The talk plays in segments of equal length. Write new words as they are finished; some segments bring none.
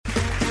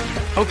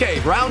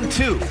Okay, round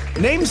two.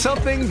 Name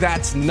something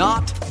that's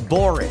not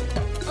boring.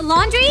 A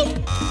laundry?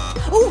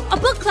 Ooh, a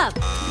book club.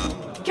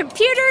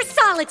 Computer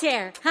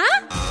solitaire,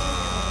 huh?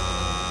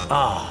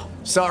 Ah,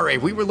 sorry,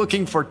 we were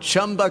looking for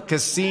Chumba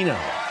Casino.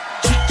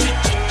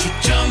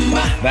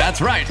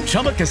 That's right,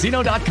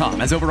 ChumbaCasino.com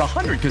has over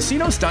 100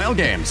 casino-style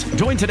games.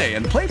 Join today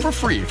and play for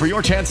free for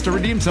your chance to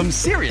redeem some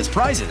serious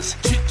prizes.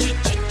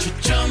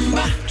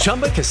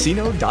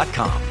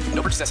 ChumbaCasino.com.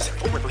 No purchase necessary.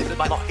 Void where prohibited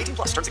by law. 18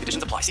 plus. Terms and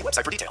conditions apply. See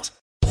website for details.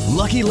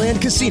 Lucky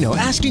Land Casino,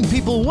 asking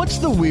people, what's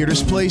the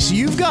weirdest place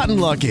you've gotten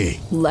lucky?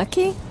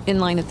 Lucky? In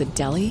line at the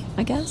deli,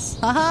 I guess?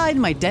 Aha, in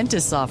my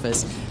dentist's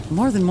office.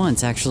 More than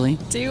once, actually.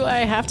 Do I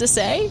have to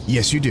say?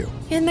 Yes, you do.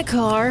 In the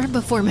car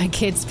before my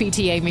kids'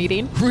 PTA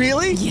meeting.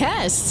 Really?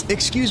 Yes.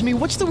 Excuse me,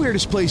 what's the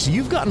weirdest place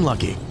you've gotten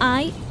lucky?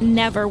 I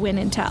never win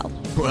and tell.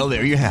 Well,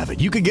 there you have it.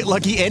 You can get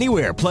lucky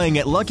anywhere, playing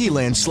at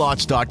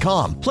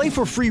LuckyLandSlots.com. Play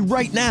for free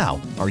right now.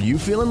 Are you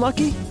feeling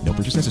lucky? No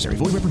purchase necessary.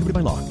 Void where prohibited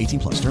by law. 18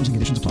 plus. Terms and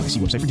conditions apply. See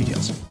website for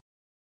details.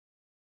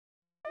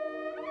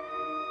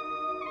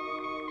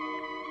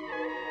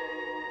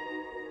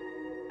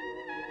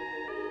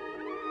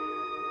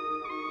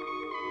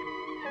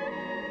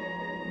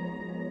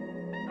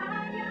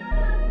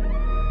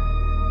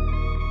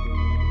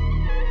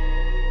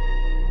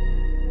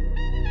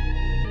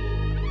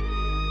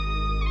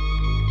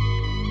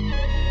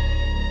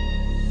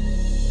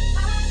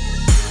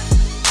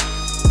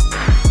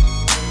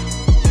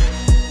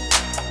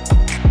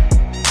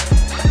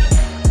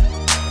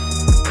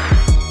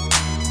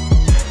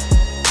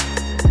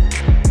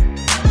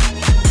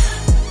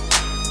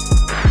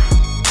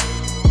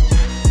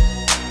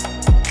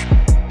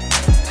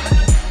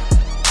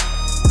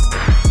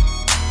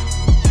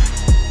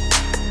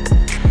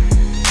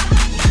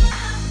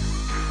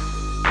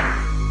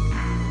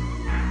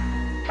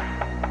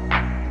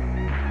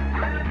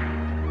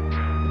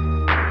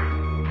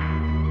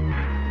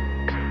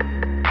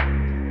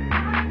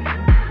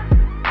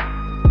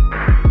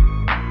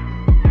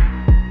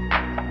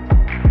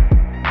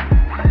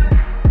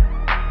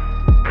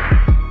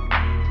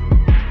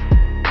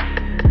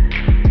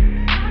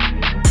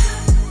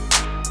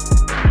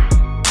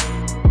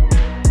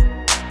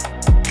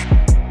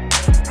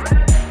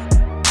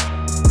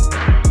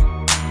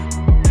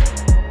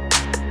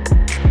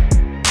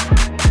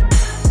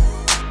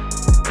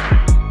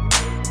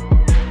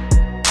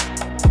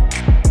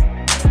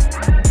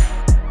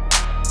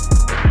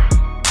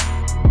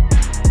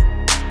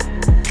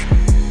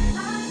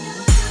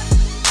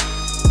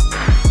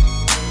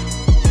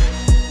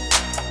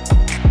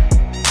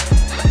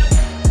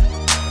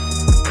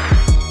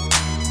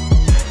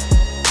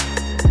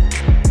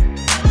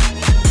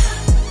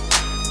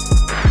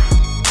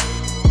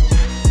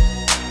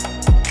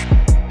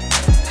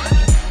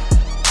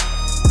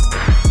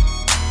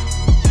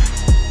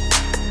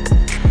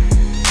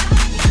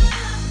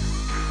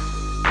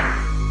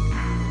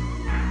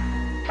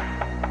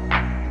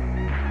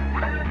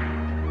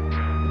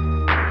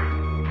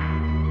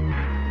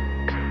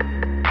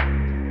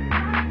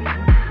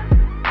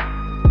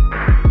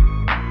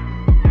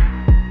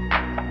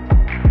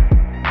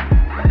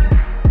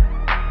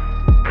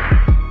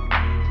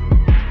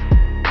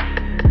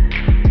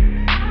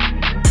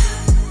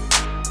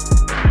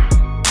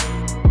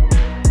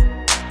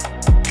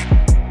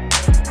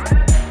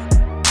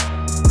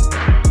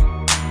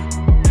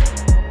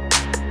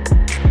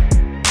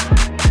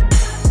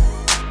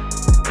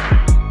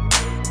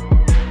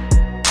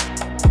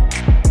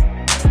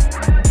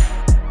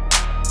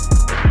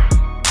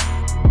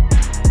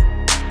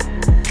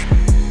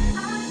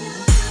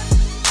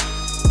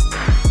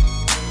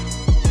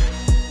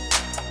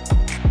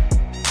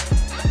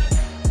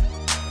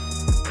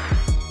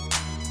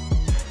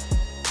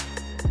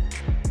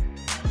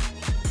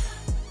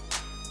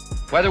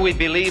 Whether we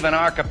believe in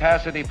our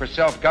capacity for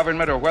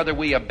self-government or whether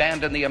we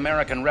abandon the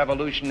American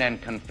Revolution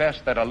and confess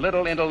that a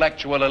little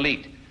intellectual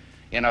elite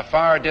in a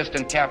far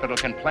distant capital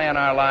can plan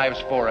our lives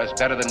for us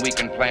better than we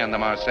can plan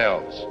them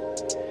ourselves.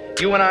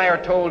 You and I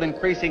are told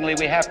increasingly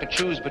we have to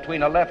choose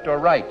between a left or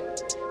right.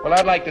 Well,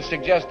 I'd like to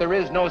suggest there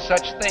is no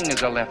such thing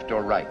as a left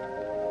or right.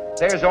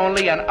 There's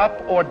only an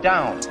up or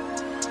down.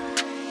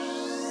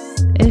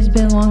 It has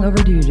been long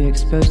overdue to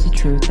expose the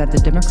truth that the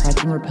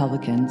Democrats and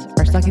Republicans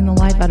are sucking the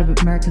life out of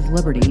America's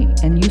liberty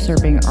and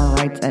usurping our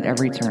rights at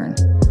every turn.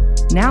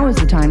 Now is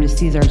the time to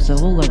seize our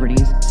civil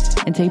liberties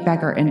and take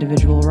back our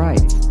individual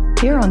rights.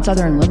 Here on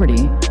Southern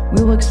Liberty,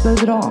 we will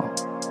expose it all.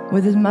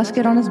 With his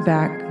musket on his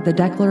back, the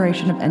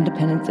Declaration of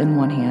Independence in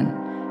one hand,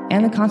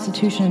 and the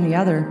Constitution in the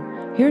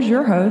other, here's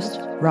your host,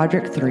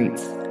 Roderick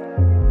Threets.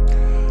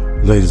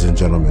 Ladies and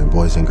gentlemen,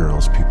 boys and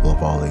girls, people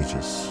of all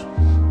ages,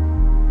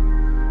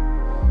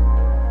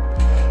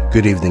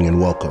 good evening and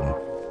welcome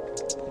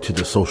to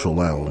the Social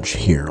Lounge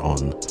here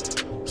on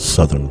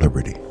Southern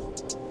Liberty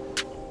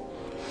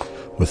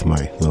with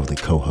my lovely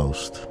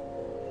co-host,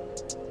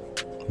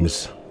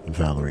 Miss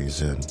Valerie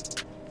Zinn.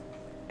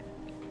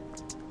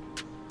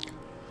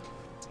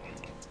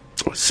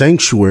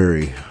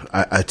 Sanctuary,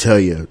 I tell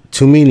you,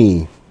 too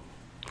many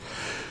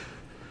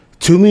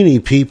too many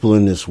people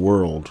in this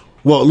world.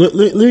 Well, let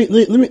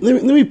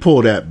me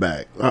pull that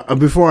back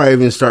before I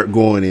even start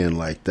going in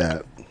like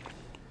that.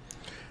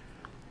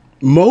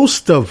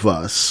 Most of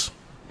us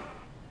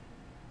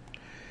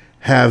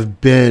have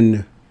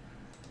been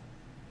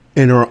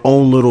in our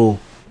own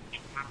little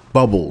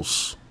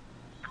bubbles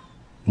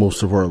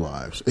most of our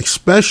lives,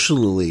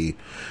 especially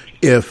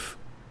if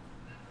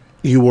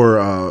you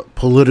were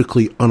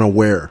politically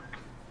unaware,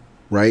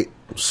 right?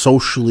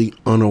 Socially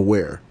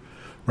unaware,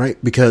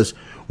 right? Because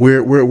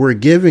we're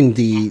giving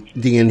the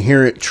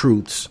inherent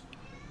truths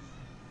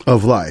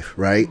of life,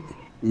 right?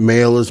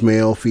 Male is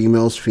male,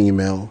 female is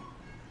female,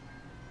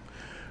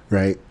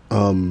 right?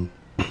 Only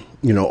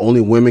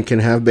women can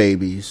have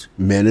babies.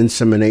 Men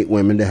inseminate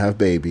women to have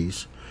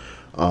babies.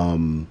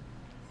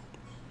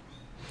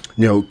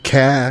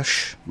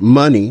 Cash,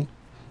 money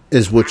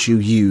is what you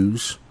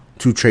use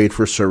to trade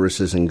for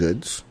services and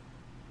goods,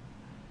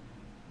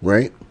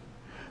 right?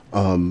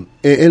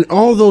 And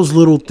all those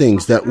little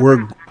things that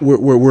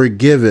we're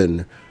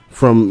given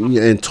from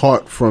and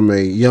taught from a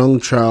young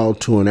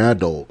child to an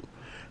adult,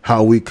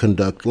 how we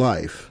conduct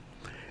life.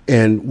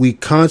 And we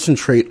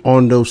concentrate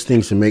on those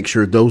things and make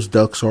sure those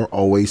ducks are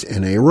always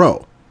in a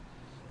row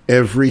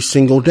every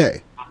single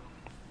day.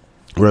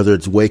 Whether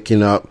it's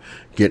waking up,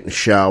 getting a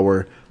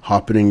shower,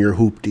 hopping in your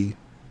hoopty,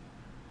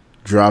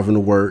 driving to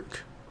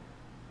work,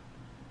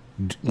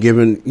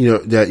 giving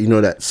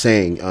that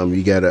saying,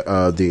 you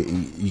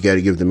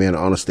gotta give the man an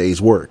honest day's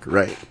work,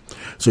 right?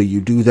 So you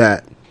do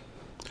that.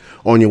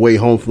 On your way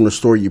home from the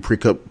store, you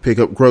pick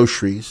up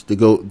groceries to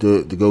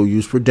go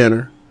use for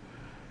dinner.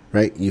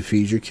 Right? You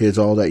feed your kids,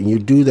 all that, and you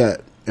do that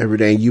every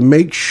day. And you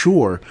make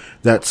sure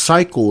that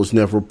cycle is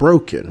never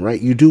broken, right?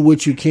 You do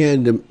what you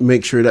can to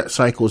make sure that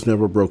cycle is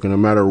never broken, no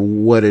matter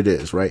what it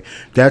is, right?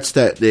 That's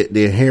the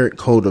inherent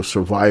code of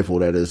survival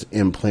that is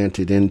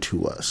implanted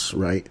into us,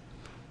 right?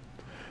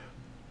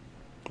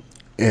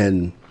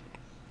 And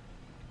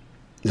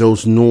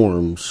those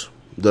norms,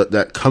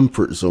 that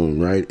comfort zone,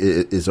 right,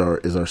 is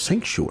our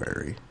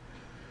sanctuary,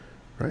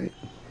 right?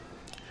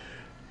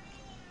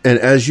 And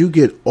as you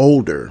get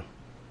older,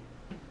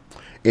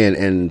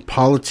 and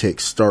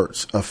politics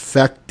starts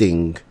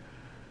affecting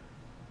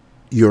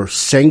your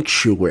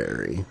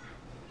sanctuary,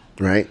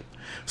 right?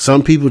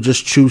 Some people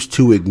just choose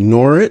to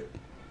ignore it,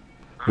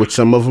 which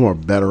some of them are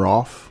better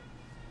off.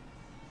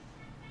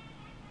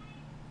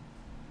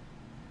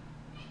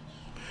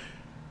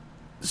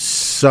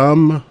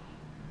 Some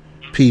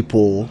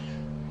people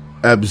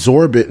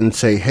absorb it and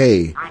say,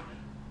 hey,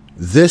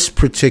 this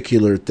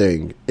particular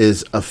thing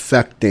is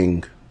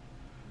affecting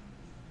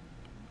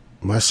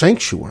my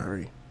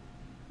sanctuary.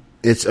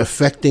 It's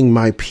affecting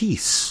my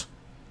peace.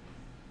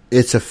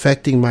 It's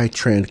affecting my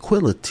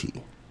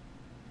tranquility.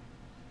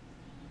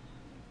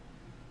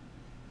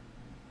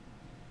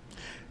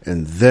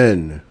 And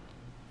then,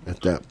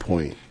 at that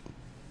point,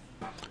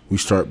 we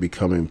start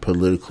becoming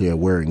politically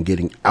aware and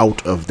getting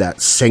out of that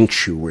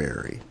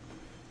sanctuary,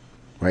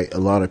 right? A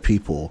lot of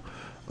people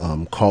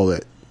call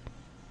it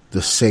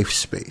the safe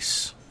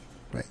space,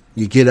 right?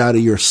 You get out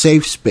of your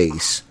safe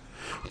space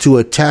to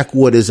attack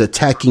what is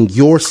attacking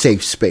your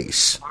safe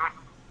space.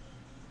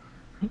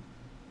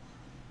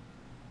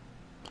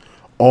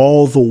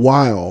 All the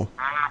while,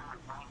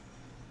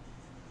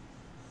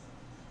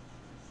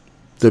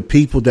 the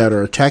people that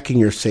are attacking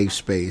your safe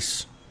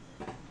space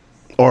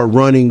are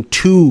running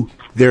to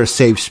their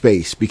safe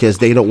space because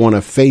they don't want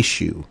to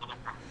face you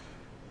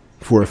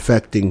for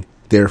affecting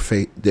their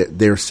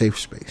safe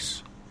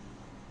space.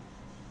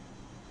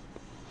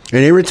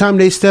 And every time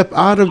they step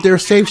out of their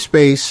safe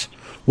space,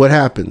 what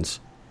happens?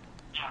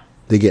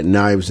 They get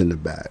knives in the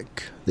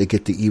back. They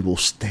get the evil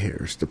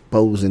stares, the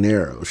bows and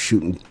arrows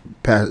shooting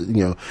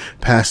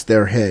past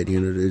their head.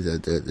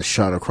 The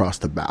shot across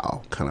the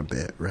bow kind of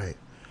bit, right?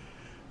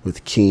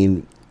 With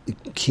keen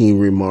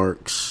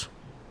remarks,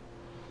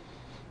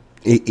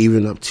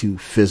 even up to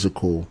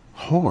physical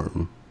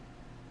harm,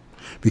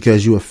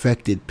 because you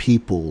affected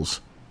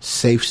people's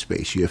safe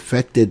space. You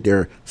affected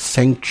their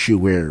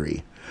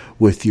sanctuary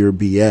with your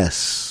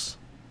BS.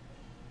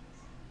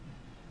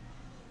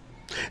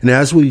 And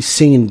as we've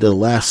seen the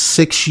last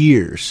 6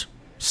 years,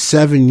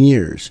 7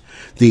 years,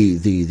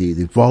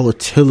 the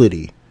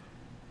volatility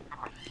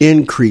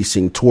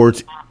increasing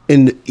towards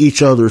in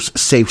each other's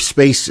safe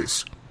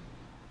spaces,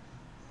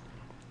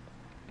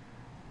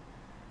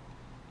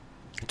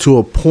 to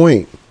a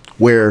point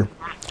where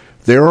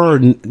there are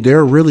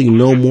really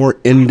no more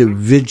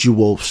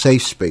individual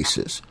safe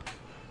spaces.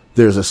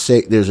 There's a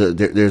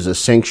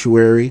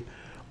sanctuary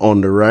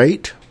on the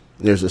right,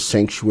 there's a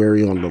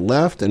sanctuary on the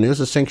left, and there's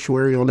a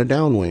sanctuary on the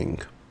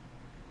downwing.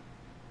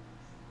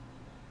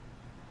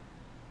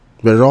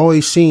 But it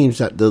always seems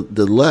that the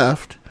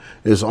left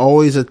is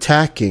always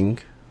attacking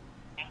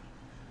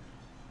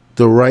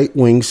the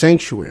right-wing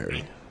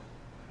sanctuary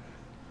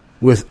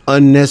with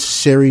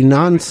unnecessary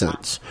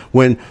nonsense.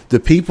 When the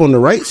people in the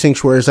right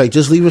sanctuary is like,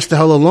 just leave us the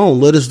hell alone.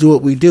 Let us do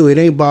what we do. It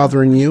ain't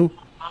bothering you.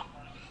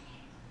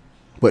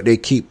 But they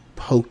keep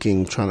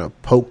trying to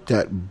poke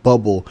that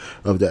bubble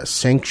of that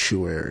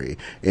sanctuary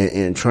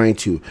and trying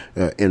to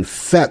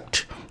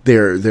infect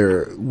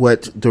their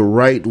what the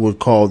right would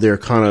call their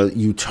kind of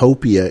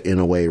utopia in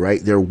a way,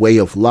 right? Their way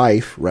of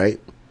life, right?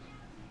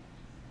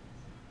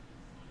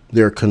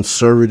 Their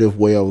conservative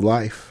way of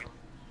life.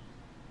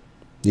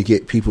 You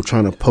get people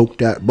trying to poke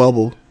that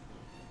bubble,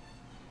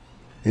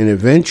 and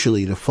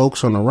eventually the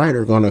folks on the right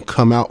are going to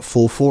come out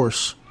full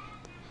force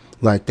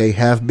like they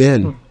have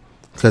been,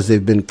 because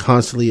they've been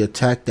constantly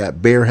attacked.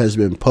 That bear has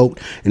been poked,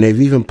 and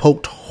they've even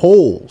poked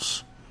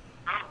holes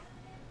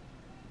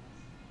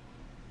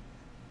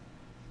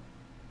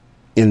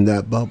in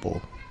that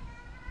bubble.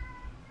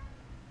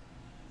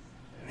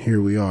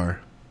 Here we are.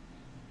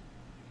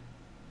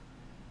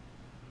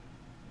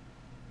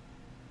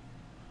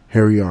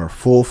 Here we are,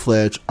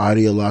 full-fledged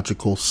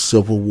ideological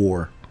civil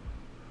war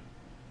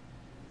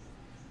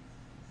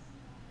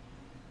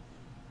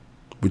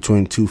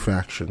between two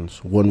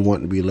factions. One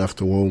wanting to be left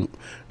alone,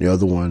 the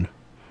other one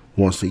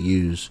wants to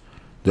use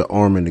the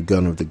arm and the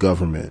gun of the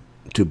government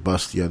to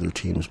bust the other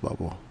team's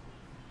bubble.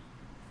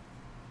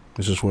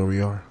 This is where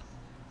we are.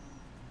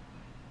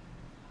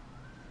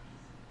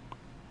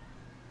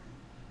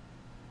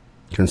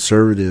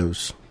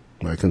 Conservatives,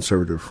 my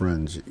conservative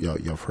friends, y'all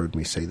have heard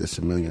me say this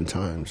a million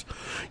times.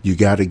 You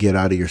got to get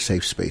out of your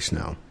safe space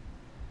now.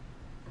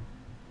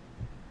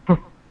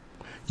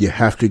 You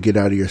have to get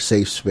out of your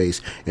safe space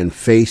and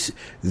face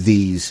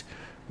these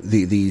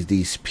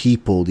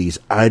people, these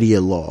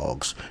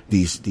ideologues,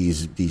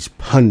 these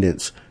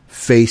pundits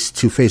face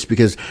to face.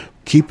 Because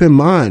keep in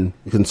mind,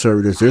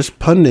 conservatives, there's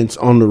pundits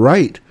on the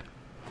right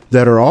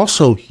that are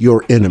also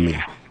your enemy,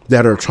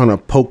 that are trying to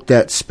poke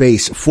that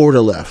space for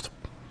the left.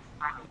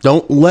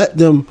 Don't let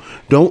them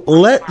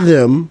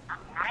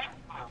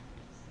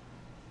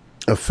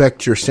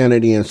affect your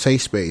sanity and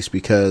safe space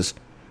because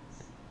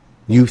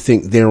you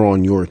think they're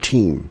on your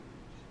team.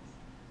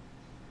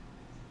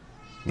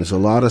 There's a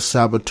lot of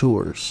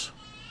saboteurs,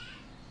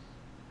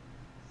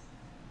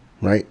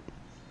 right?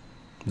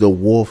 The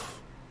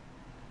wolf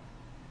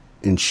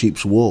in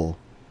sheep's wool,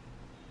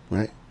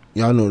 right?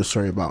 Y'all know the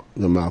story about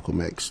the Malcolm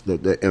X,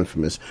 the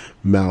infamous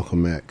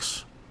Malcolm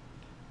X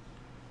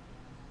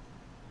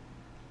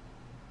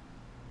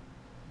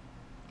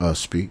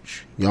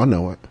speech. Y'all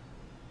know it.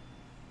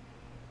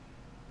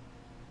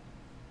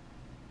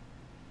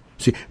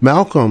 See,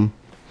 Malcolm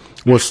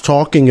was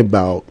talking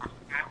about,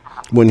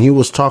 when he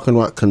was talking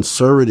about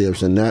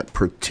conservatives in that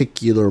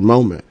particular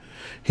moment,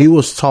 he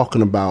was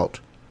talking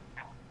about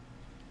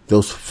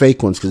those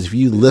fake ones. Because if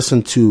you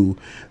listen to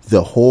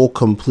the whole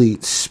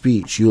complete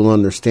speech, you'll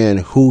understand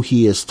who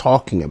he is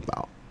talking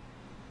about.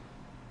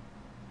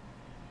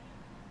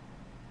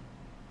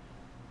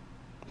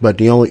 But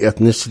the only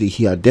ethnicity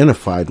he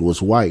identified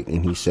was white,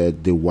 and he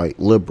said the white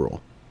liberal.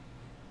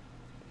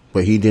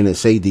 But he didn't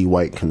say the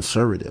white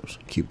conservatives.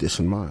 Keep this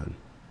in mind.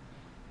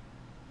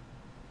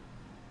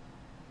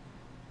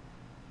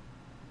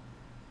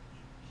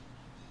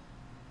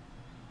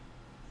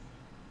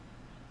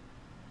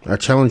 I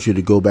challenge you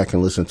to go back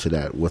and listen to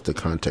that with the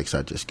context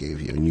I just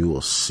gave you, and you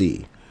will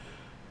see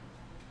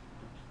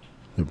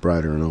the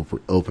brighter and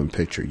open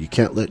picture. You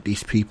can't let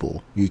these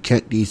people,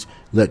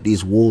 let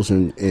these wolves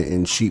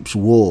in sheep's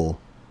wool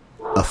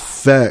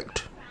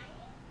affect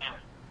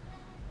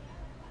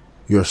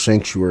your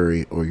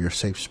sanctuary or your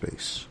safe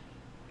space,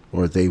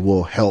 or they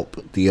will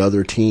help the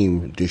other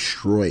team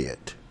destroy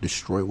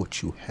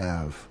what you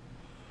have.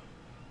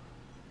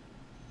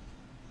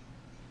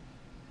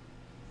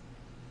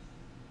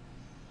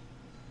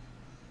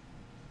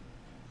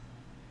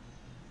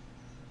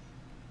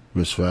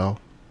 Miss Val,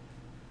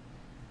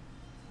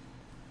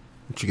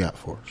 what you got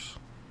for us?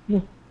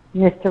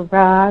 Mr.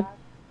 Rod,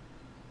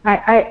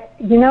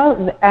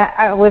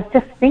 I was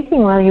just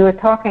thinking while you were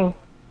talking,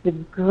 the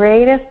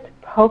greatest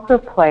poker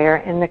player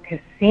in the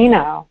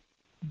casino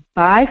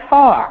by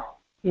far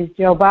is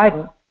Joe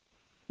Biden.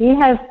 He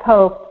has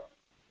poked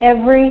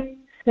every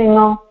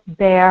single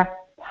bear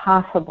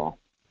possible.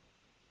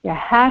 There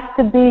has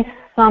to be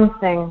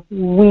something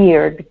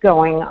weird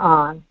going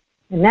on.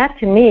 And that,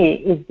 to me,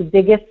 is the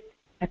biggest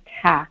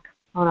attack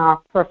on our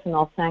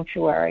personal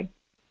sanctuary.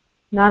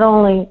 Not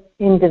only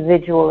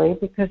individually,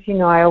 because,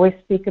 I always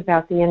speak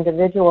about the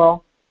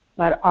individual,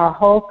 but our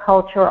whole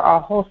culture, our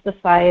whole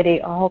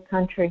society, our whole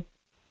country.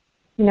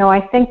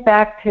 I think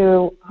back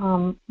to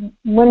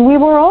when we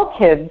were all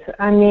kids.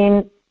 I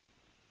mean,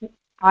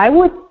 I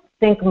would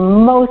think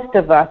most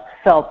of us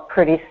felt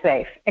pretty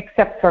safe,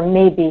 except for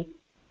maybe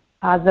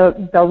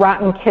the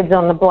rotten kids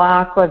on the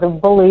block or the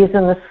bullies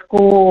in the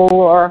school,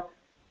 or,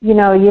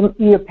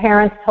 your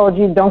parents told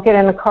you don't get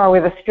in the car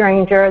with a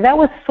stranger. That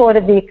was sort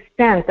of the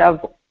extent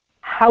of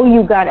how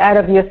you got out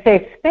of your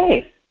safe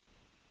space.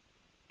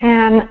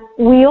 And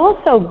we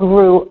also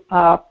grew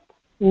up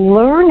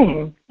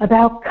learning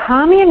about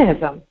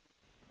communism.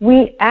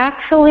 We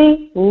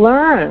actually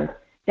learned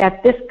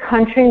that this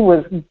country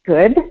was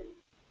good,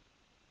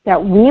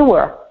 that we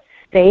were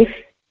safe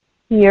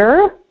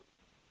here,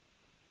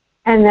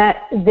 and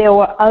that there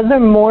were other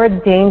more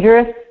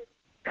dangerous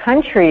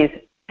countries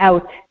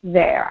out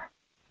there.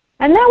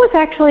 And that was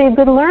actually a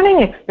good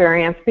learning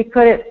experience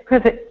because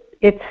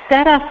it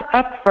set us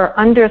up for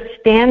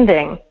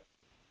understanding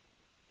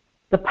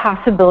the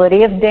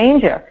possibility of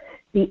danger,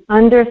 the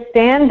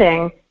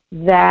understanding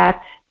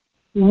that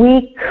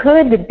we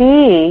could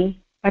be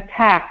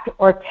attacked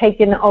or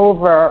taken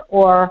over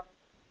or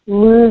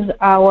lose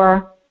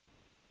our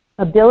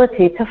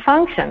ability to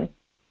function.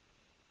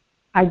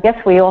 I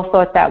guess we all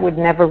thought that would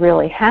never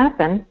really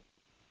happen.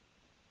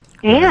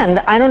 And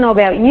I don't know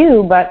about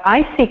you, but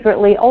I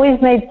secretly always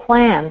made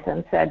plans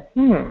and said,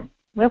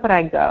 where would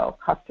I go?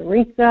 Costa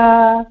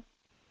Rica,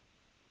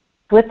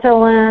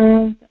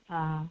 Switzerland,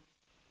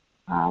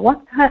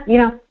 what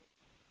kind,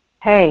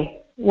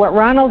 hey, what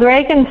Ronald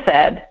Reagan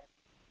said,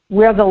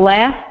 we're the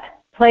last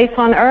place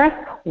on earth.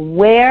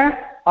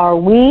 Where are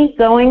we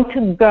going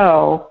to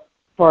go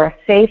for a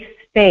safe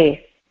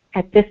space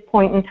at this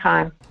point in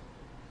time?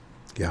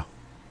 Yeah.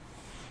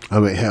 I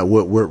mean, hell,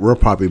 we're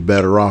probably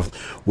better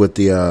off with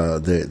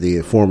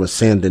the former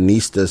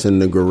Sandinistas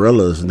and the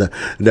guerrillas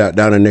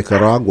down in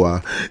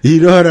Nicaragua. You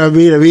know what I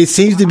mean? I mean, it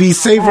seems to be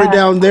safer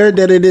down there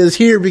than it is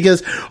here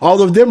because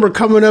all of them are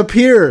coming up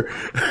here.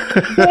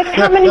 They're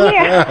coming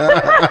here.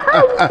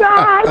 Oh,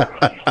 God.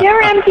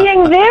 They're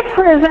emptying their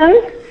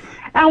prisons,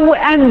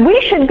 and we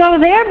should go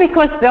there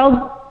because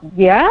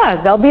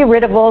they'll be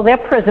rid of all their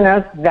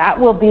prisoners. That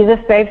will be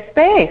the safe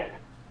space.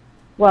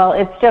 Well,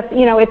 it's just,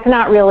 it's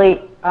not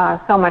really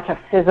so much a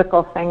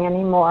physical thing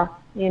anymore.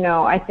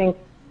 I think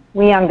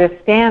we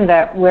understand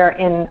that we're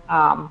in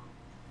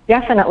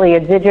definitely a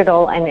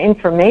digital and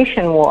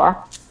information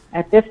war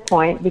at this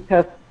point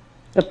because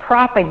the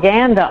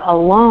propaganda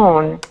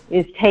alone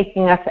is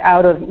taking us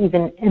out of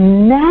even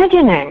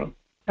imagining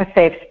a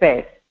safe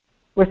space.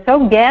 We're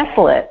so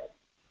gaslit.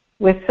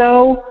 We're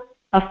so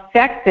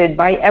affected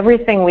by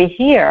everything we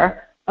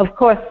hear. Of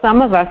course,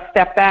 some of us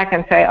step back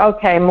and say,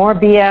 okay, more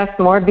BS,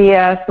 more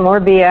BS, more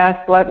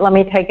BS. Let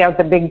me take out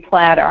the big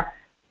platter.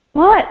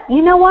 But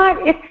you know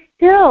what? It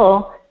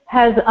still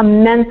has a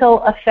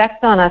mental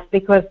effect on us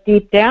because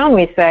deep down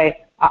we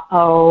say,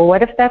 uh-oh,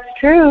 what if that's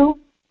true?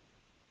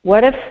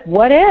 What if?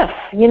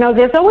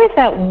 There's always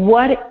that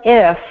what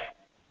if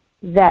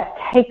that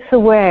takes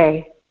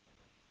away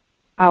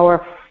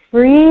our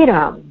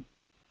freedom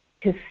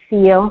to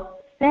feel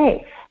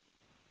safe.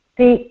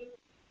 See,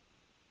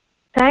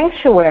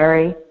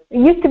 sanctuary, it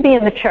used to be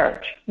in the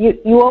church.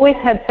 You always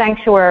had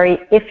sanctuary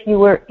if you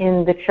were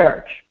in the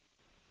church.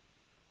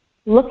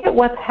 Look at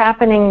what's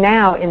happening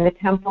now in the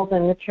temples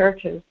and the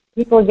churches.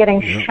 People are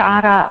getting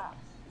shot up.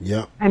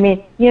 Yeah. I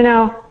mean, but you're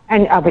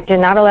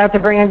not allowed to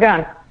bring a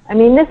gun. I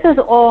mean, this is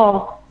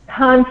all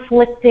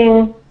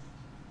conflicting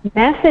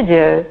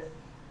messages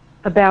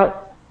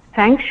about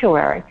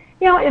sanctuary.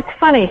 It's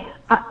funny.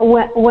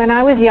 When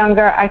I was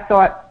younger, I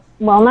thought,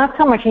 well, not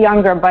so much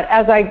younger, but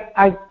as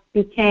I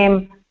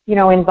became,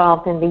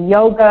 involved in the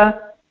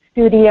yoga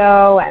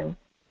studio, and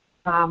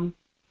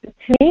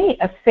to me,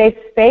 a safe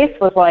space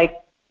was like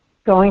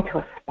going to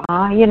a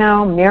spa,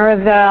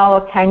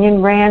 Miraval,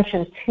 Canyon Ranch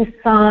in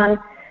Tucson,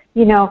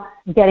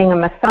 getting a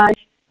massage,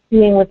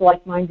 being with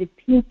like-minded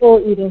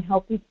people, eating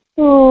healthy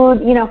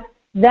food,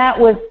 that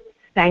was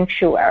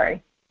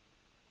sanctuary.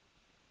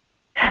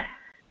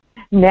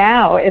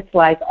 Now it's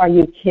like, are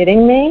you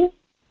kidding me?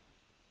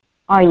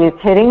 Are you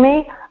kidding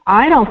me?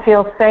 I don't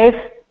feel safe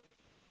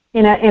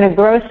in a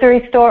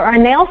grocery store or a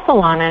nail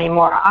salon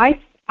anymore. I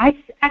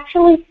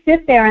actually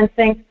sit there and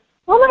think,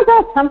 oh my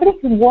God, somebody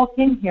could walk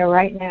in here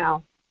right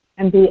now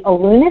and be a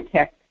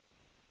lunatic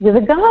with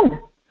a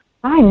gun.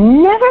 I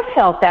never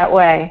felt that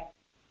way.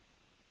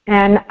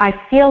 And I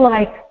feel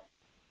like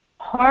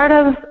part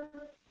of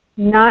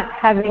not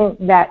having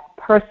that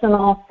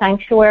personal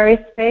sanctuary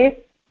space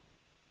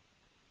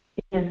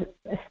is,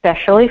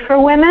 especially for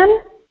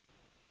women,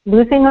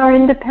 losing our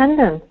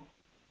independence.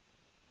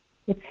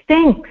 It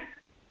stinks.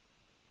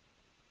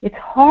 It's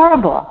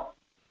horrible.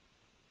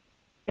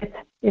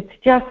 It's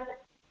just,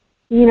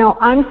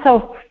 I'm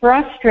so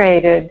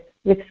frustrated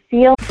with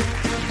feeling.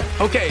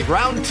 Okay,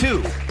 round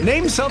two.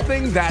 Name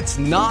something that's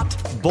not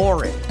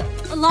boring.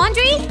 A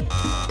laundry?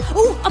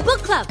 Ooh, a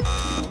book club.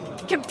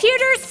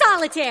 Computer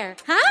solitaire,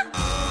 huh?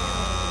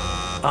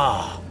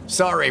 Ah,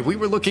 sorry, we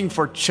were looking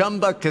for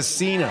Chumba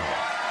Casino.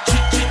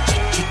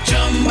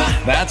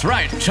 That's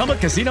right.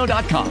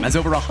 ChumbaCasino.com has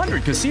over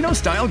 100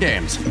 casino-style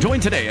games. Join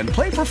today and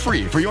play for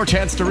free for your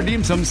chance to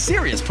redeem some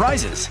serious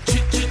prizes.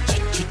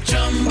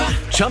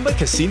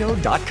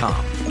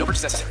 ChumbaCasino.com. No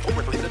purchase necessary. Void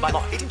where prohibited by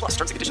law. 18+ terms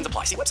and conditions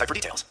apply. See website for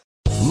details.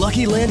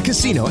 Lucky Land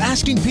Casino,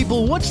 asking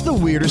people, what's the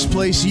weirdest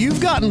place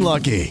you've gotten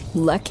lucky?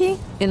 Lucky?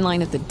 In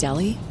line at the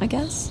deli, I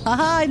guess?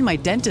 Aha, in my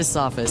dentist's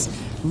office.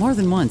 More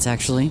than once,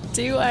 actually.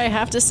 Do I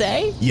have to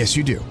say? Yes,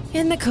 you do.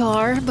 In the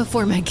car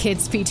before my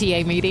kids'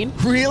 PTA meeting.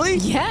 Really?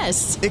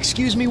 Yes.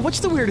 Excuse me, what's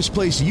the weirdest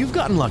place you've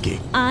gotten lucky?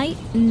 I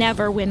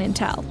never win and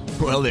tell.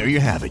 Well, there you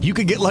have it. You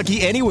can get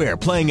lucky anywhere,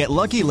 playing at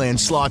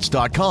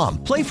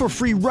LuckyLandSlots.com. Play for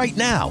free right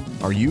now.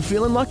 Are you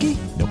feeling lucky?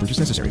 No purchase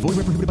necessary. Void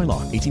where prohibited by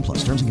law.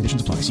 18+. Terms and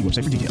conditions apply. See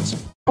website for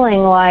details.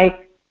 Feeling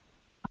like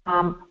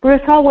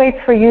Bruce, I'll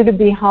wait for you to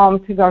be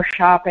home to go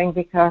shopping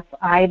because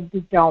I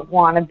don't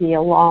want to be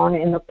alone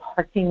in the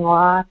parking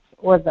lots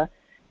or the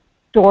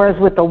stores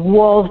with the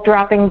walls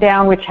dropping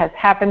down, which has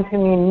happened to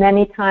me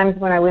many times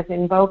when I was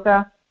in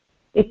Boca.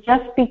 It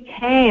just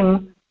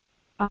became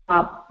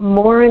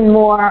more and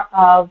more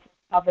of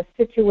a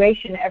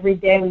situation every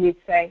day where you'd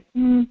say,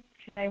 should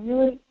I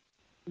really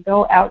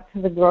go out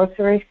to the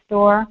grocery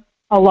store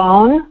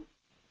alone?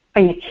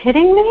 Are you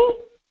kidding me?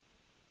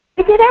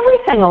 I did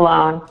everything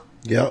alone.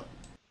 Yep.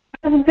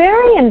 I was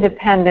very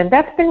independent.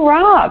 That's been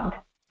robbed.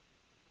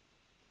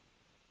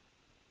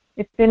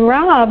 It's been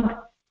robbed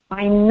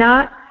by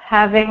not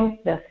having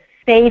the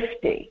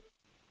safety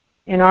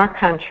in our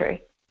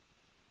country.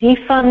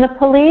 Defund the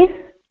police?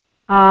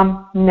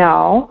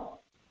 No.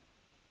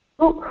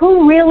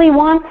 Who really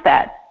wants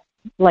that?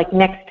 Like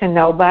next to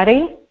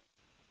nobody?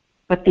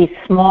 But these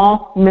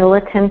small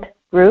militant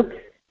groups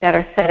that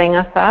are setting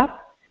us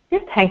up, they're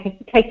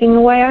taking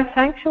away our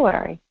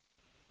sanctuary.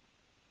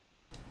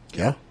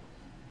 Yeah,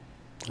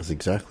 that's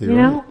exactly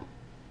right.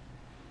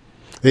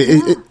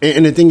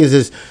 And the thing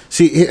is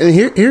see,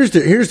 here's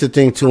the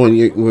thing too.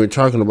 When we're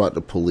talking about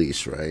the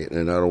police, right?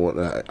 And I don't want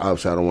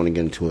to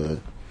get into a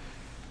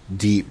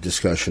deep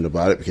discussion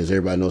about it because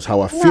everybody knows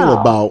how I feel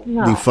about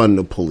defunding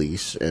the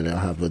police, and I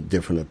have a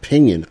different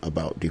opinion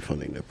about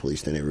defunding the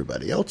police than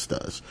everybody else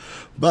does.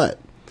 But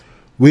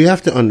we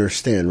have to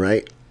understand,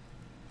 right?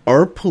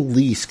 Our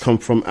police come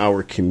from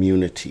our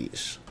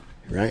communities,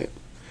 right?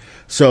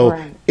 So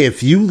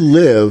if you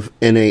live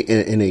in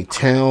a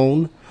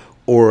town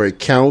or a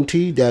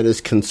county that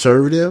is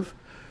conservative,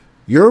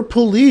 your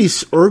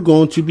police are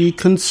going to be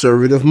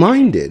conservative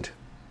minded.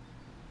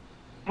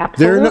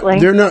 Absolutely.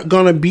 They're not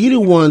going to be the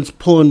ones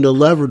pulling the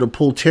lever to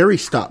pull Terry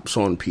stops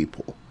on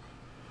people.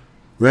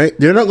 Right?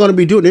 They're not going to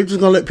be doing it. They're just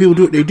going to let people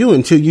do what they do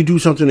until you do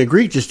something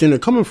egregious, then they're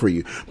coming for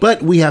you.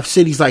 But we have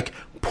cities like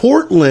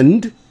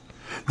Portland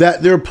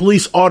that their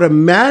police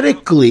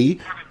automatically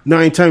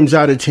 9 times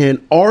out of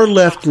 10 are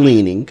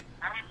left-leaning.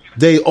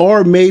 They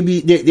may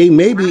be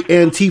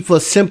Antifa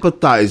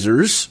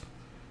sympathizers,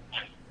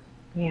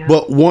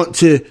 but want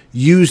to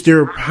use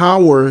their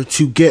power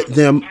to get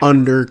them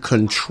under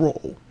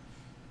control.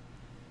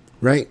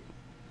 Right?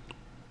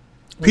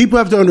 People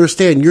have to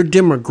understand your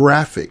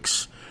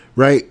demographics,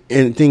 right,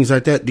 and things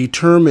like that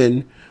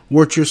determine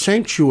what your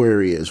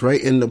sanctuary is,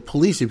 right? And the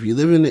police, if you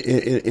live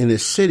in a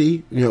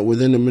city,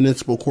 within a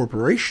municipal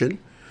corporation,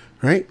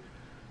 right,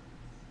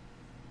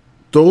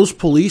 those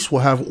police will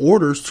have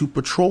orders to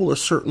patrol a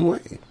certain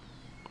way.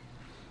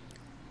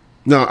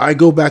 Now, I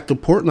go back to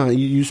Portland.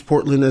 You use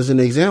Portland as an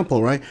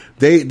example, right?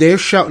 They're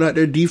shouting out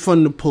their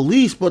defund the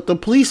police, but the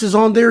police is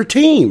on their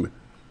team.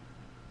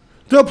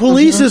 The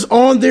police is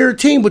on their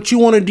team, but you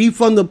want to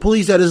defund the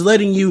police that is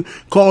letting you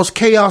cause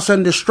chaos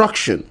and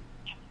destruction.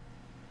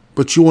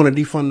 But you want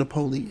to defund the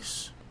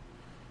police.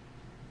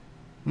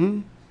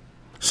 Same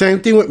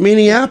thing with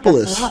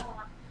Minneapolis.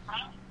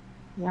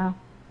 Yeah.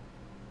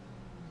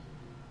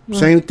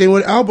 Same thing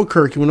with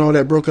Albuquerque when all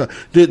that broke out.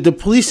 The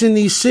police in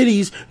these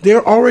cities,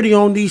 they're already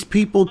on these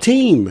people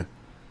team.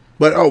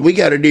 But, we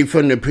got to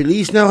defund the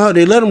police. Now, how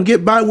they let them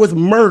get by with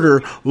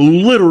murder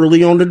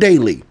literally on the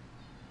daily.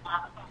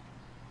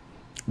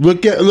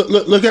 Look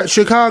at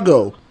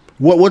Chicago.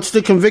 What's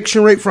the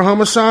conviction rate for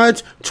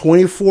homicides?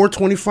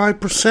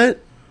 24-25%?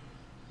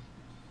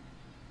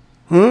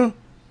 Huh?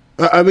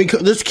 I mean,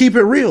 let's keep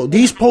it real.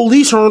 These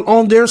police aren't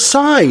on their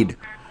side.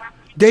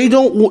 They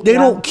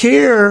don't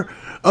care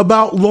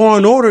about law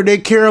and order. They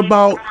care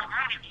about,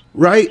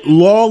 right,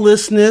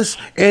 lawlessness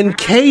and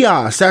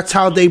chaos. That's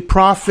how they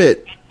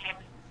profit.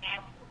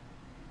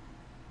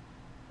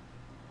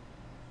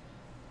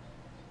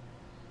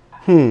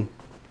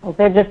 Well,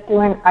 they're just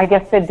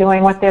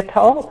doing what they're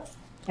told.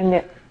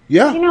 And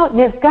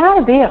there's got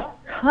to be a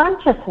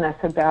consciousness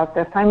about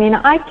this. I mean,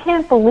 I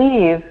can't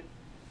believe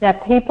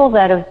that people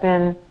that have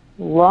been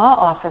law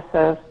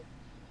officers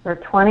for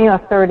 20 or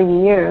 30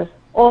 years,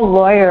 or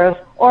lawyers,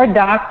 or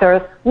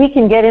doctors, we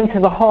can get into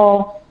the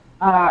whole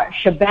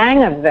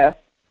shebang of this.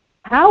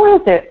 How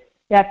is it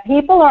that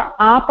people are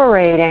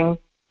operating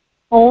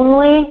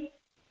only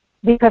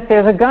because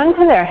there's a gun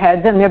to their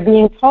heads and they're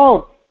being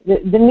told, the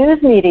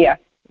news media,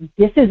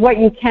 this is what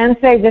you can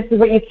say, this is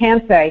what you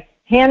can't say,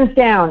 hands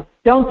down,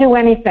 don't do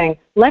anything,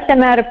 let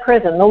them out of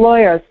prison, the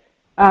lawyers,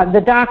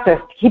 the doctors,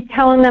 keep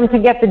telling them to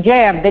get the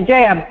jab,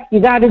 you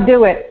got to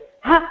do it.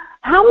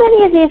 How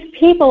many of these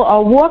people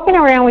are walking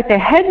around with their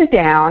heads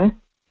down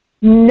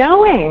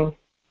knowing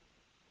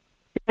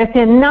that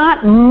they're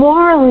not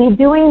morally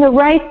doing the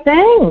right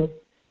thing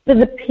for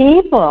the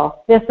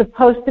people they're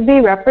supposed to be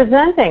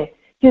representing?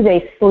 Do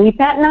they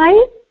sleep at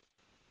night?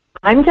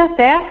 I'm just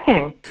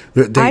asking.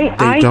 They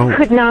don't.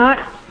 Could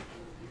not.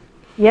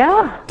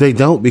 Yeah. They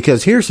don't,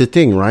 because here's the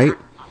thing, right?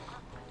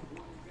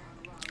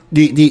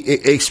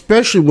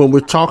 Especially when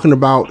we're talking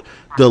about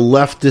the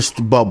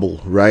leftist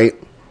bubble, right?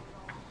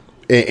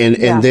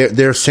 And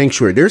their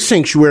sanctuary. Their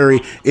sanctuary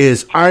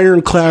is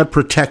ironclad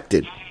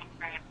protected.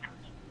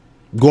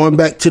 Going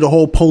back to the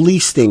whole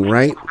police thing,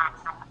 right?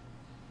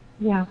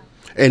 Yeah.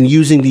 and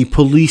using the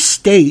police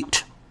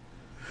state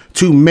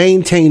to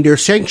maintain their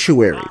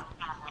sanctuary.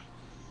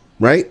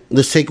 Right?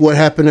 Let's take what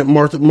happened at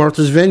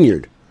Martha's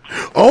Vineyard.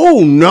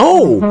 Oh,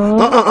 no.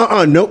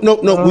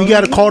 No. We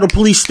got to call the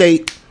police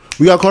state.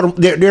 We got to call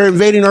they're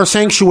invading our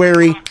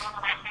sanctuary.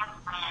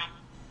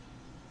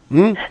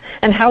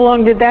 And how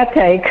long did that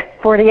take?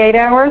 48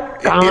 hours?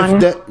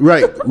 Gone.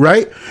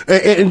 Right.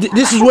 And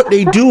this is what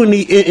they do in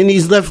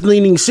these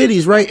left-leaning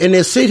cities, right? And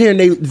they sit here and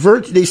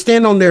they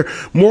stand on their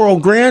moral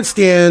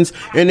grandstands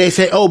and they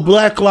say, "Oh,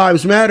 Black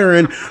Lives Matter,"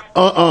 and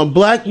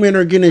black men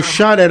are getting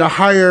shot at a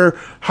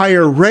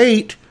higher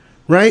rate,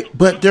 right?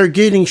 But they're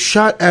getting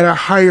shot at a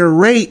higher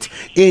rate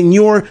in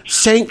your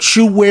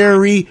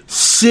sanctuary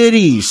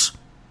cities.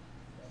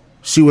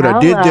 See what I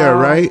did there,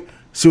 right?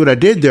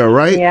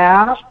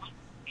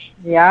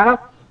 Yeah.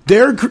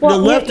 The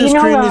leftist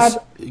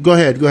creating. Go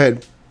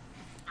ahead.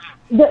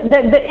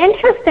 The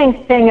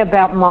interesting thing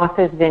about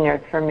Martha's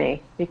Vineyard for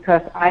me,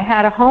 because I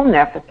had a home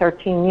there for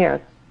 13 years.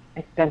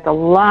 I spent a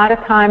lot of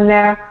time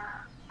there.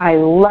 I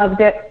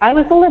loved it. I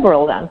was a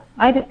liberal then.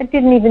 I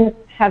didn't even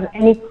have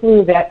any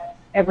clue that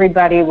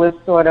everybody was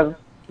sort of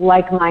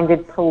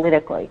like-minded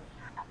politically.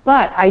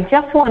 But I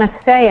just want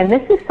to say, and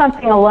this is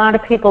something a lot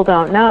of people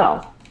don't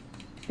know,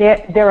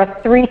 there are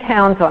 3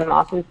 towns on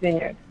Martha's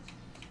Vineyard.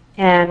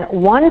 And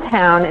one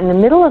town in the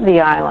middle of the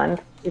island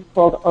is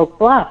called Oak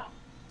Bluff,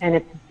 and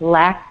it's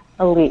black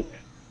elite.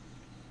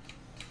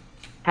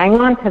 Hang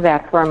on to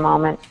that for a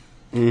moment.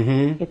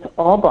 Mm-hmm. It's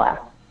all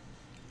black.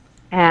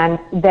 And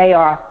they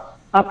are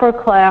upper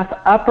class,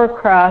 upper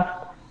crust,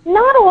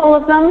 not all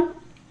of them,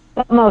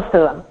 but most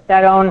of them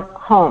that own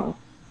homes.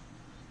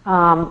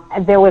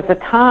 There was a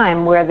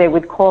time where they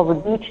would call the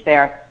beach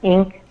there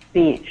Ink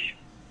Beach.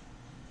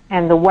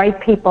 And the white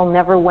people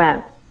never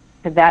went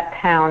to that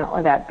town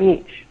or that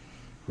beach.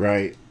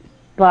 Right.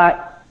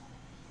 But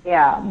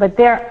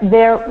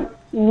there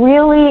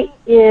really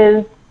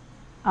is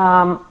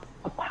a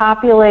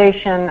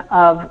population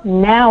of,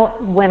 now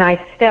when I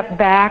step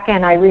back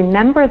and I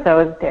remember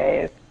those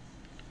days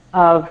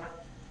of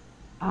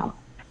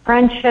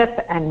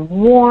friendship and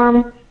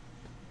warmth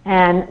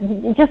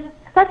and just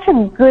such a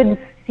good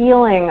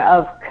feeling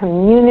of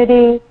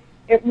community.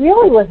 It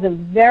really was a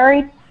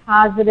very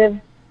positive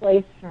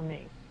place for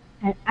me.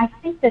 And I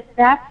think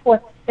that's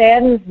what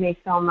saddens me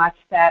so much,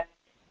 that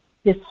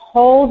this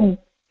whole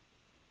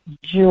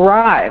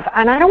drive,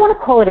 and I don't want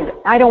to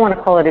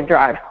call it a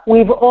drive.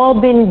 We've all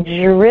been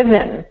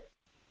driven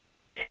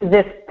to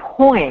this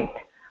point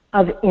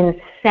of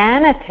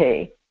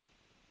insanity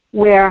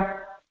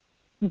where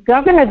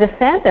Governor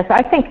DeSantis,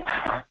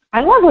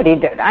 I love what he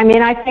did. I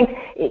mean, I think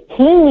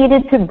he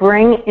needed to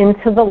bring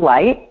into the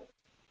light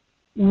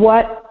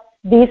what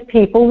these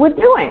people were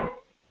doing.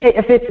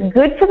 If it's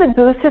good for the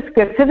goose, it's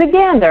good for the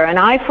gander. An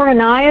eye for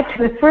an eye, a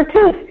tooth for a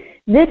tooth.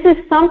 This is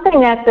something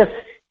that the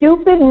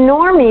stupid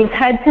normies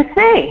had to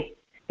see.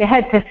 They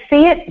had to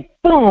see it,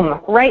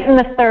 boom, right in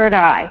the third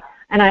eye.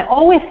 And I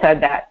always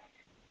said that.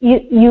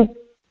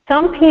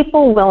 Some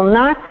people will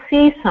not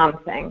see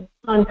something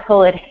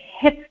until it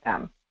hits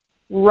them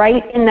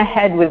right in the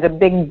head with a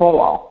big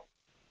ball.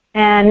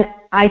 And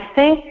I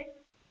think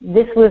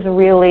this was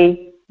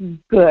really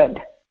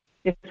good.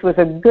 This was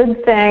a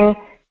good thing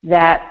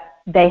that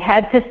they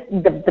had to,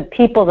 the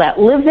people that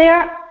live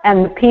there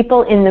and the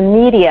people in the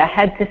media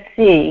had to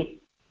see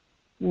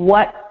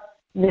what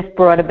this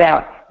brought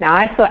about. Now,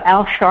 I saw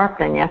Al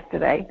Sharpton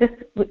yesterday. This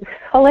was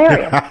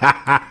hilarious.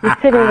 He's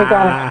sitting there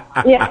going,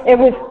 yeah,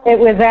 it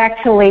was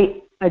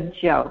actually a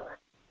joke.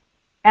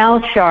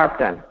 Al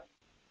Sharpton.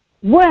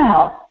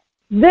 Well,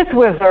 this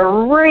was a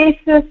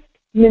racist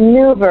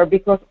maneuver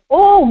because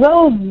all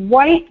those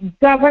white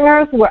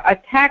governors were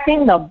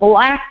attacking the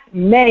black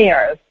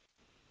mayors.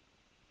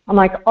 I'm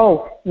like,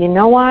 oh, you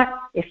know what?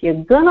 If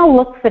you're going to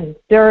look for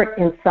dirt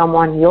in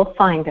someone, you'll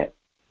find it,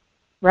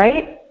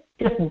 right?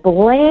 Just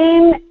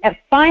blame and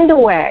find a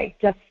way.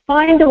 Just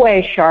find a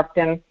way,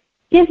 Sharpton.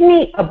 Give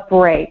me a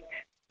break.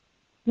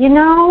 You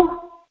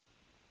know,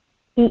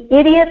 the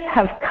idiots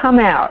have come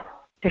out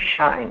to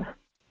shine.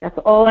 That's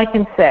all I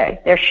can say.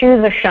 Their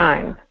shoes are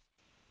shined.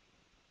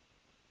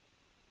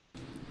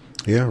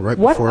 Yeah, right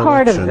what before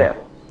part election. Of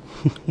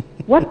this?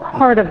 What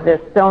part of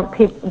this don't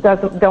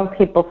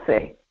people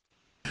see?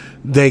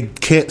 They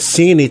can't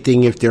see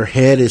anything if their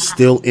head is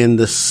still in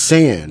the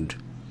sand.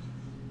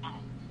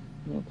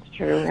 It's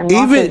true. And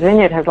Martha's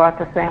Vineyard has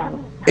lots of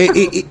sand.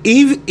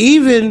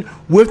 Even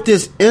with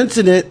this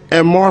incident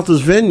at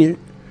Martha's Vineyard,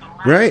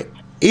 right?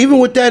 Even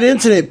with that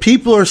incident,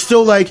 people are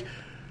still like,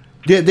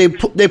 they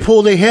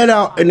pull their head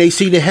out and they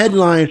see the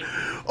headline,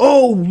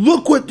 oh,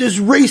 look what this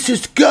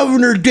racist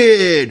governor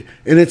did.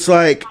 And it's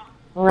like,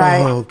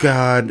 right. Oh,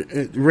 God,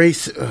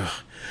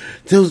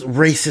 those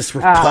racist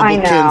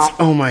Republicans.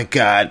 Oh, my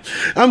God.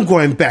 I'm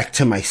going back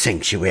to my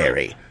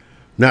sanctuary.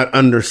 Not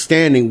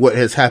understanding what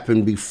has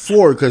happened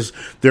before because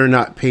they're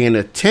not paying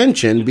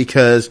attention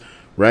because,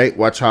 right,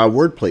 watch how I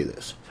wordplay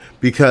this.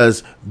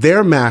 Because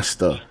their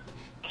master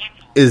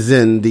is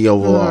in the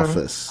Oval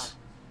Office.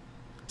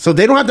 So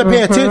they don't have to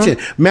pay attention.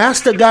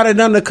 Master got it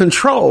under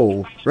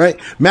control, right?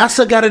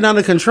 Master got it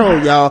under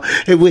control, y'all.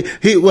 I'm going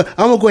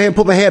to go ahead and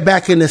put my head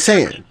back in the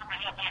sand.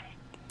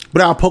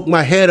 But I'll poke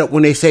my head up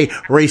when they say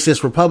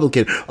racist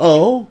Republican.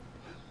 Oh,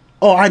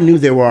 I knew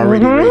they were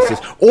already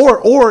racist.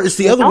 Or it's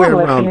the other way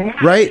around,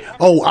 right?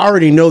 Oh, I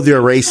already know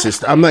they're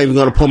racist. I'm not even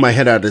going to pull my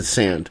head out of the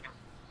sand.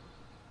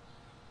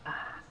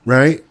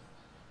 Right?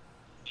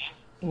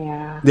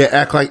 Yeah. They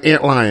act like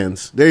ant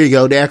lions. There you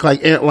go. They act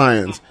like ant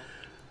lions.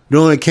 They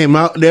only come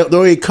up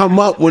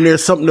when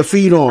there's something to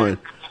feed on.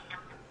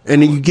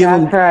 And then you give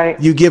them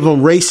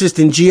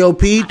racist and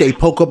GOP, they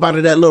poke up out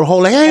of that little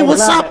hole. Like, hey,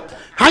 what's up?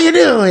 How you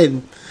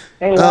doing?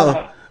 They love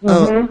it.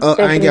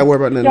 I ain't got to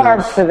worry about nothing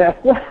else. For this.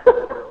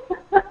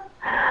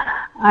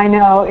 I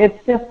know.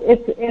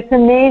 It's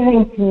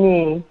amazing to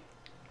me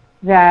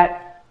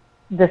that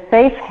the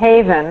safe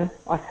haven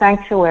or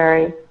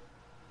sanctuary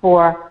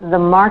for the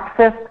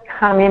Marxist,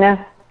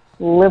 communist,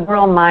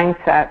 liberal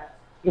mindset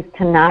is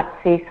to not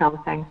see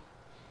something.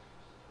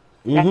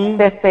 That's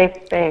their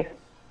safe space.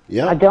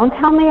 Yeah. Don't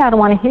tell me. I don't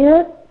want to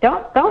hear it.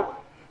 Don't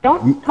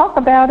talk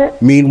about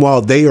it.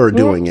 Meanwhile, they are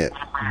doing it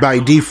by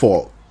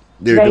default.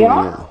 They doing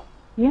it.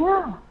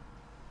 Yeah.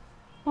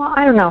 Well,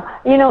 I don't know.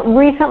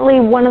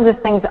 Recently, one of the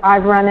things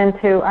I've run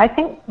into, I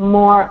think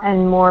more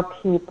and more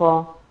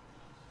people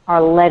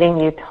are letting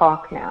you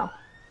talk now.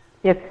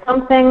 There's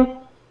something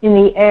in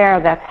the air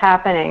that's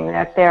happening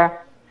that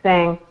they're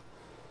saying,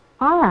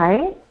 all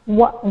right,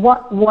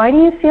 why do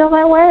you feel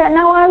that way?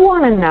 Now I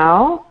want to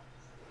know.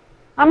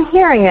 I'm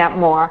hearing that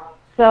more.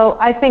 So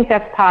I think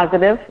that's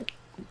positive.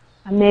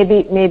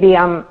 Maybe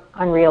I'm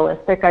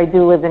unrealistic. I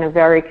do live in a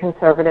very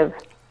conservative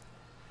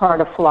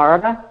part of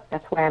Florida.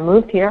 That's why I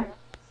moved here,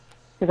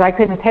 because I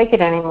couldn't take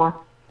it anymore.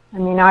 I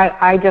mean,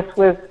 I just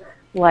was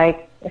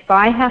like, if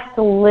I have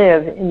to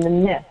live in the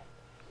midst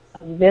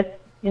of this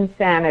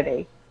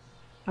insanity,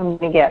 I'm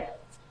going to get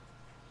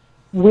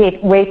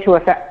way too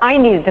affected. I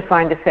needed to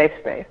find a safe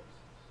space.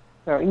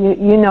 So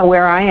you know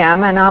where I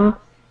am, and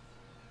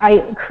I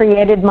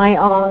created my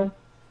own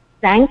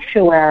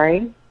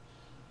sanctuary,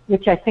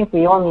 which I think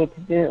we all need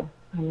to do.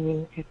 I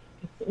mean,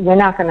 we're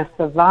not going to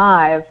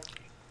survive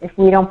if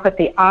we don't put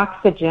the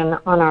oxygen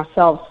on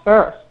ourselves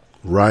first.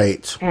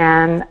 Right.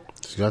 And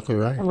that's exactly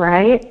right.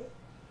 Right?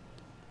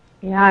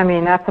 Yeah, I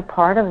mean, that's a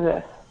part of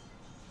this.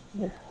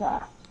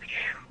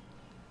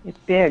 It's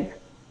big.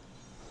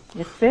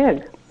 It's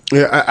big.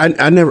 Yeah,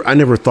 I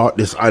never thought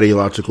this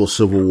ideological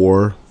civil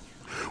war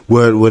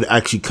would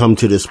actually come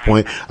to this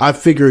point. I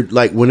figured,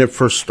 like, when it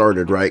first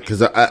started, right?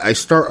 Because I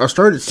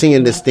started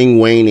seeing this thing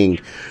waning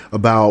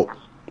about,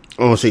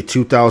 I want to say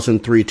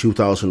 2003,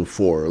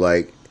 2004,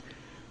 like,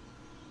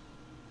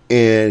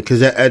 and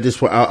because at this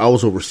point I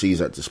was overseas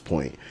at this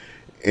point,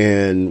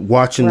 and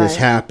watching this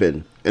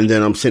happen, and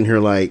then I'm sitting here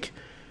like,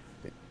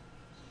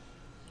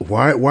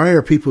 why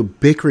are people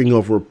bickering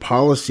over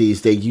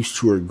policies they used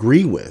to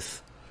agree with?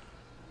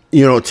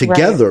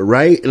 Together,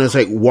 right? And it's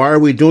like, why are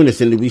we doing this?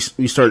 And we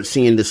started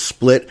seeing the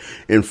split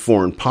in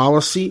foreign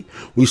policy.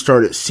 We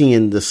started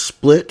seeing the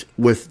split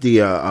with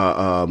with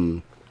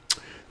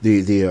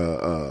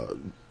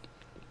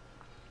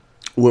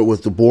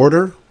the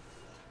border.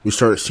 We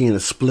started seeing a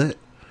split,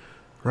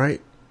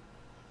 right?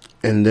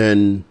 And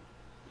then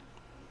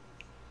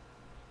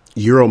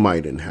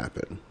Euromaidan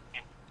happened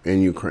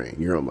in Ukraine.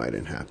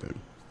 Euromaidan happened.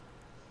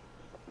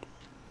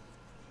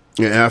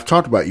 And I've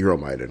talked about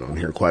Euromaidan on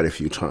here quite a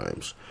few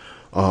times.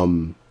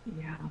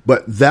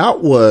 But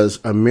that was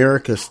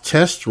America's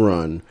test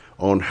run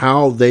on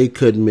how they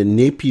could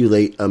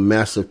manipulate a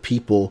mass of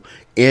people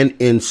and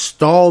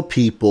install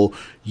people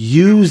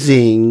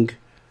using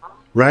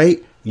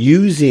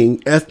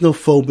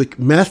ethnophobic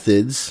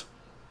methods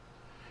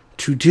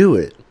to do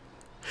it.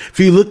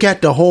 If you look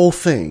at the whole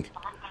thing,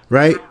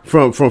 right,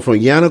 from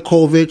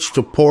Yanukovych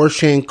to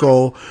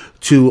Poroshenko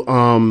to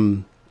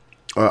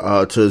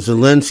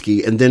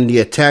Zelensky, and then the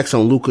attacks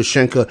on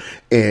Lukashenko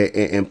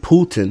and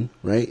Putin,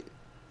 right,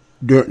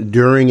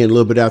 during and a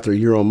little bit after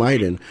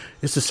Euromaidan,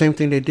 it's the same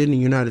thing they did in the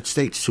United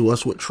States to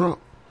us with Trump.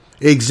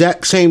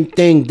 Exact same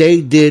thing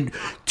they did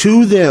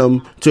to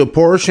them, to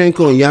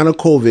Poroshenko and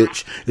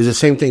Yanukovych, is the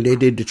same thing they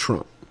did to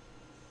Trump.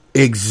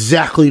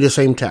 Exactly the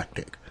same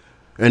tactic.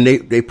 And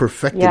they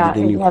perfected it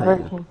in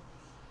Ukraine.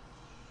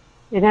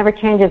 It never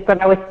changes,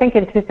 but I was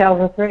thinking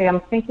 2003.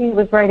 I'm thinking it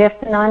was right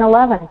after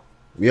 9/11.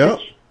 Yeah.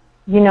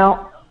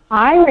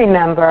 I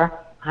remember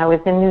I was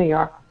in New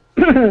York,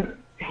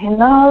 and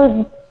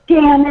those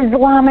damn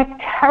Islamic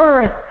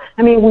terrorists.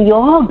 I mean, we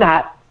all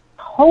got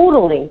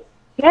totally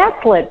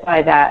gaslit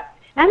by that.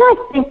 And I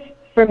think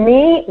for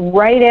me,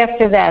 right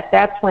after that,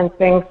 that's when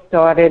things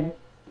started,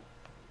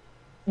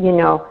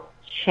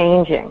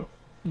 changing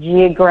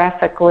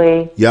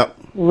geographically,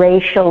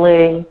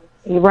 racially,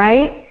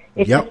 right?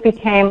 It just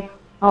became,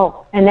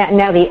 and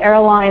now the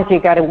airlines, you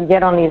got to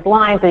get on these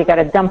lines, and you got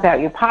to dump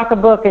out your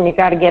pocketbook, and you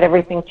got to get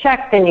everything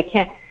checked, and you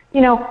can't,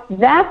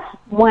 that's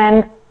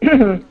when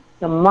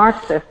the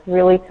Marxists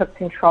really took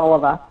control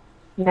of us.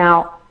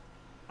 Now,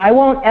 I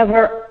won't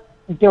ever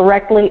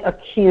directly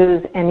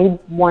accuse any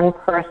one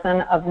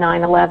person of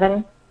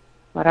 9/11,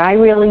 but I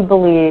really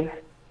believe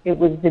it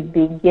was the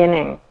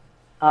beginning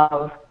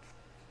of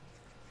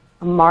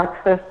a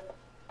Marxist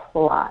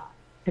plot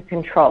to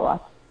control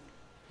us.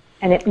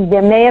 And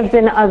there may have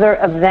been other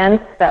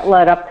events that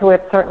led up to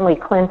it. Certainly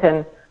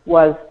Clinton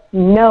was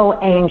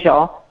no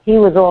angel. He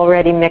was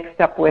already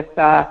mixed up with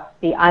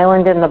the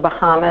island in the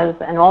Bahamas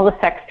and all the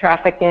sex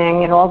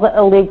trafficking and all the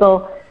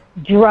illegal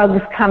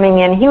drugs coming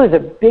in. He was a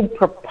big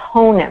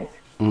proponent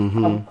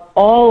of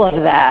all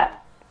of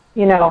that,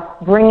 you know,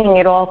 bringing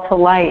it all to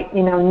light,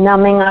 you know,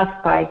 numbing us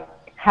by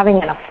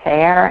having an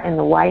affair in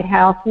the White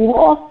House. We were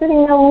all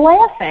sitting there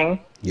laughing.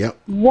 Yep.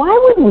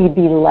 Why would we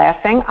be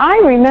laughing? I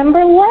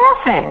remember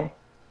laughing.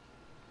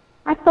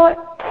 I thought,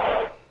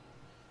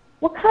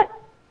 what kind,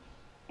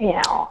 you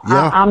know,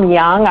 I'm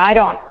young. I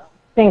don't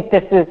think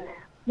this is,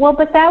 well,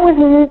 but that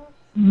was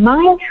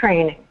mind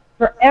training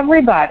for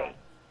everybody.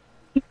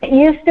 Get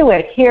used to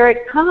it. Here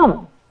it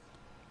comes.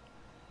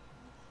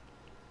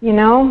 You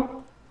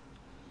know?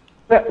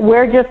 But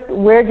we're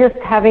just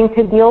having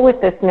to deal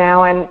with this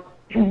now, and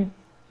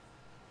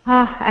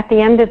at the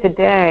end of the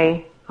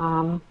day,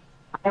 I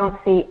don't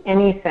see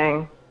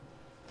anything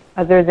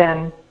other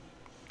than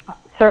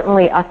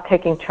certainly us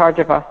taking charge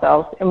of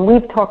ourselves. And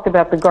we've talked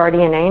about the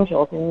guardian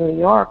angels in New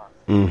York.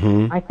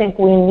 I think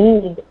we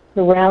need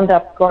to round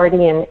up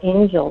guardian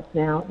angels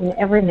now in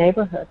every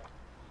neighborhood.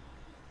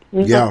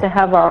 We have to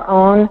have our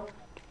own,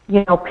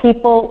 you know,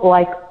 people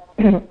like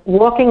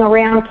walking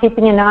around,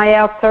 keeping an eye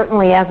out,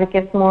 certainly as it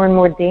gets more and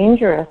more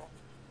dangerous.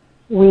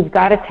 We've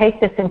got to take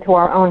this into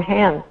our own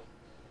hands.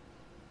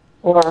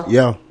 Or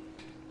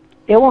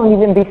there won't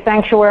even be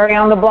sanctuary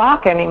on the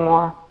block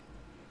anymore,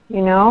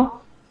 you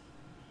know?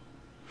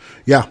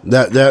 Yeah,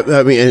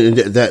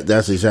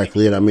 that's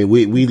exactly it. I mean,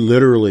 we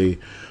literally,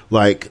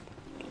 like,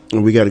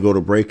 and we got to go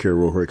to break here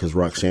real quick because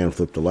Roxanne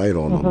flipped the light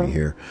on me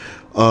here.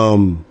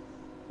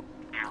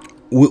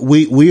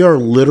 We are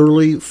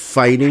literally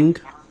fighting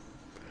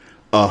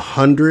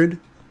 100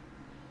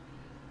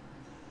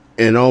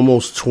 and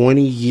almost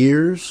 20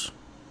 years,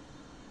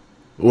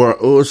 or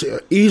we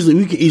could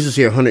easily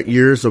say 100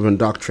 years of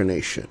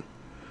indoctrination,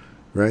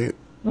 right?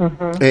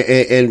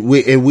 And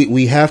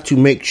we have to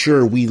make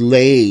sure we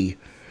lay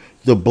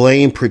the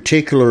blame,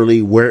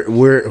 particularly where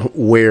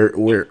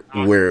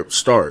it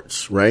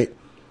starts, right?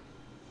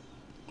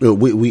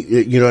 We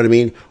you know what I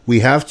mean? We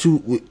have to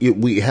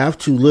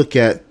look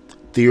at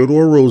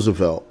Theodore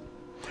Roosevelt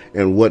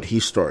and what he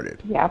started.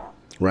 Yeah.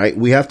 Right?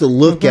 We have to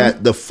look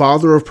at the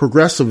father of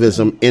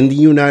progressivism in the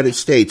United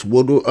States,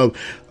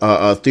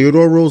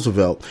 Theodore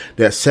Roosevelt,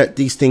 that set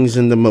these things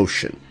into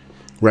motion,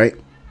 right?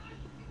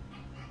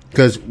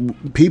 Because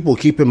people,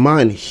 keep in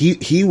mind,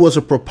 he was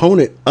a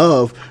proponent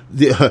of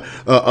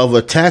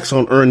a tax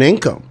on earned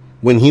income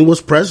when he was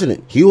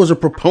president. He was a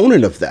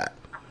proponent of that,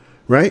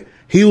 right?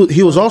 He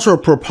was also a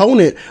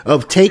proponent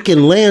of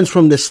taking lands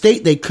from the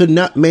state they could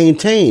not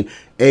maintain,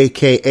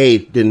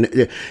 a.k.a.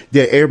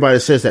 everybody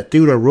says that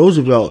Theodore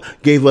Roosevelt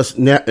gave us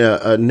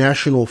a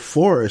national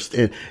forest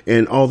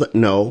and all that.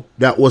 No,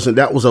 that was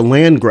a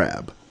land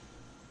grab.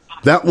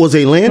 That was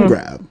a land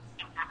grab.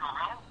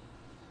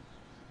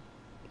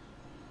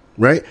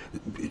 Right?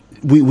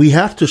 We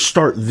have to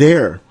start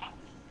there.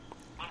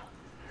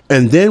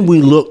 And then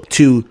we look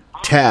to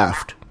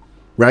Taft,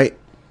 right?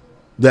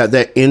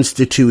 That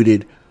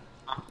instituted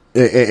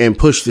and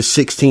pushed the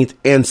 16th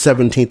and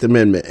 17th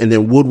Amendment. And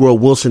then Woodrow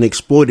Wilson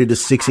exploited the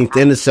 16th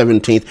and the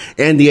 17th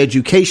and the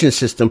education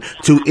system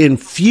to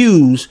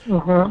infuse,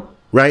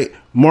 right,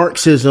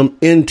 Marxism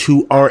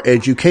into our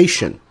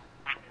education.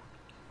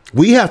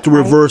 We have to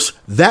reverse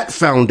that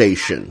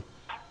foundation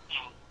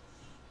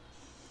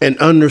and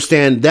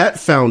understand that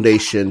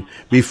foundation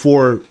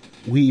before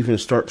we even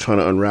start trying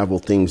to unravel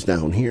things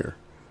down here.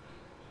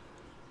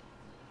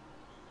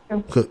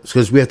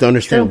 Because we have to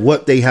understand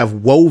what they have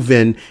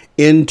woven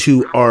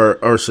into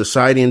our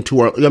society,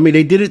 into our, I mean,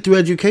 they did it through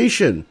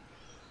education.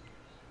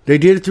 They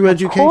did it through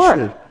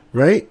education,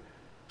 right?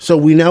 So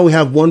we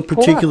have one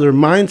particular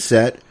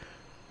mindset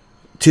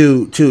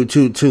to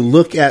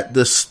look at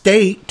the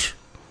state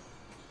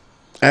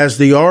as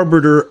the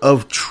arbiter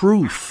of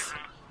truth,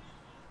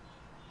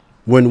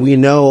 when we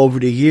know over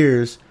the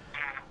years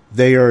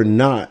they are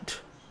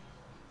not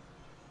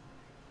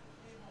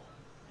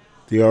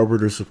the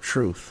arbiters of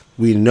truth.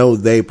 We know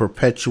they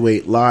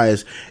perpetuate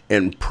lies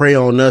and prey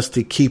on us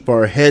to keep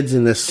our heads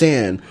in the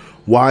sand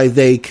while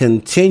they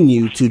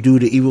continue to do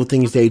the evil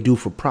things they do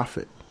for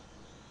profit.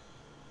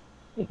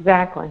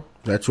 Exactly.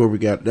 That's where we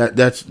got that.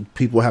 That's,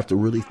 people have to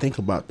really think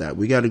about that.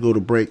 We got to go to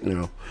break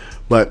now,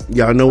 but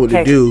y'all know what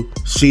to do.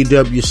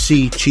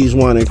 CWC, cheese,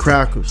 wine, and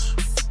crackers.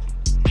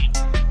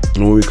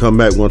 And when we come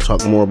back, we're going to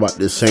talk more about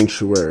this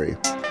sanctuary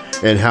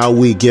and how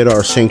we get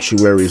our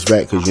sanctuaries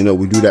back. Because, you know,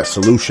 we do that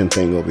solution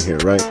thing over here,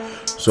 right?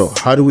 So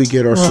how do we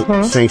get our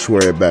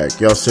sanctuary back?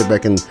 Y'all sit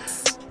back and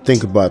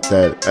think about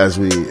that as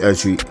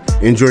you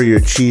enjoy your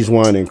cheese,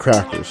 wine, and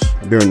crackers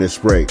during this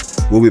break.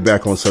 We'll be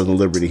back on Southern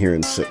Liberty here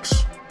in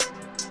 6.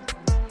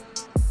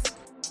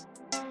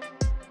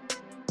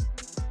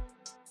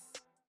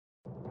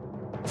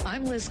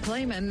 Liz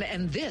Clayman,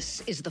 and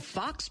this is the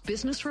Fox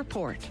Business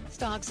Report.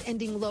 Stocks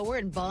ending lower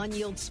and bond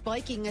yields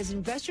spiking as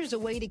investors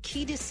await a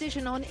key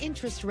decision on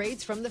interest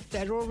rates from the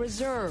Federal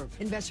Reserve.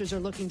 Investors are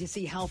looking to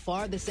see how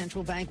far the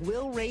central bank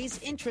will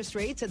raise interest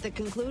rates at the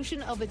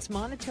conclusion of its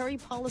monetary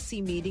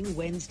policy meeting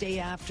Wednesday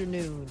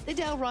afternoon. The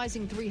Dow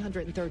rising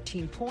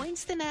 313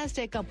 points, the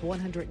Nasdaq up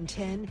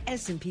 110,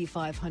 S&P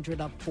 500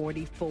 up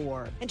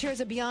 44. And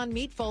shares of Beyond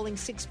Meat falling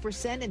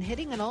 6% and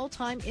hitting an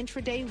all-time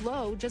intraday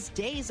low just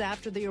days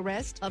after the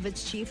arrest of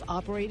its chief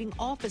operating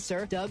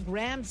officer, Doug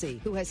Ramsey,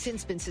 who has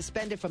since been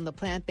suspended from the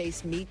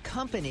plant-based meat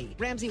company.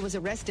 Ramsey was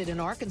arrested in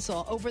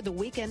Arkansas over the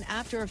weekend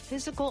after a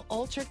physical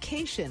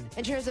altercation.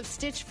 And shares of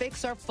Stitch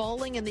Fix are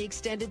falling in the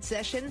extended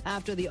session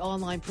after the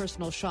online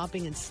personal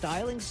shopping and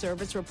styling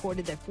service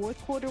reported that fourth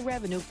quarter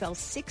revenue fell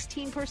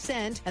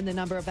 16% and the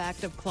number of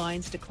active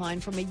clients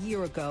declined from a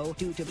year ago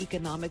due to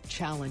economic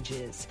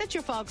challenges. That's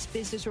your Fox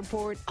Business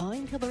Report.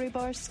 I'm Hillary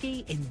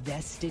Barsky,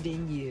 invested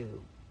in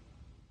you.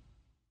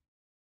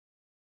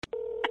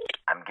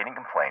 I'm getting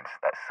complaints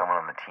that someone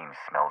on the team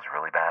smells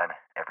really bad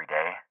every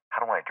day.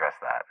 How do I address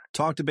that?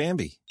 Talk to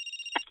Bambi.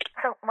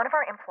 So one of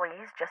our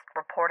employees just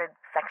reported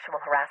sexual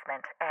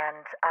harassment,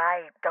 and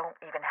I don't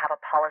even have a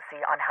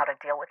policy on how to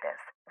deal with this.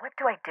 What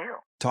do I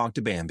do? Talk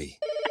to Bambi.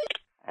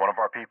 One of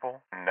our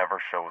people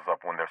never shows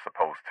up when they're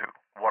supposed to.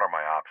 What are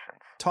my options?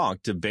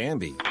 Talk to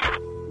Bambi.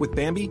 With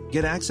Bambi,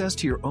 get access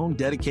to your own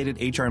dedicated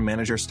HR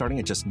manager starting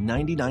at just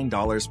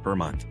 $99 per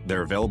month.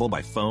 They're available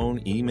by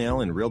phone,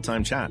 email, and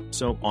real-time chat,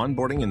 so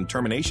onboarding and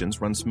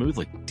terminations run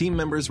smoothly. Team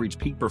members reach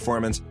peak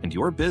performance, and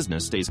your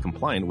business stays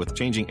compliant with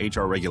changing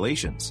HR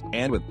regulations.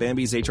 And with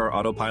Bambi's HR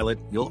Autopilot,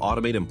 you'll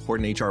automate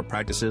important HR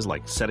practices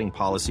like setting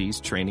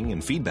policies, training,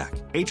 and feedback.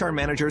 HR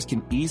managers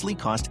can easily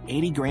cost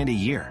 $80,000 a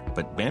year,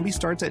 but Bambi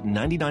starts at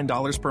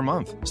 $99 per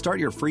month. Start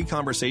your free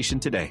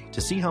conversation today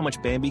to see how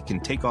much Bambi can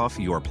take off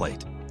your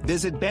plate.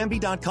 Visit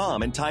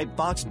Bambi.com and type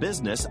Fox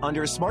Business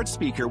under Smart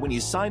Speaker when you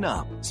sign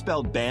up.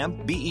 Spelled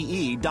BAM,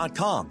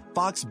 BEE.com.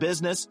 Fox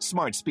Business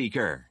Smart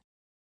Speaker.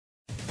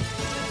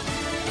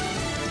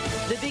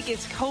 The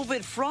biggest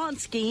COVID fraud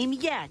scheme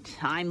yet.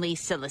 I'm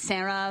Lisa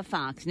Lacera,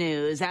 Fox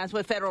News. That's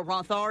what federal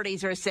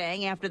authorities are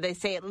saying after they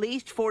say at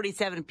least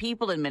 47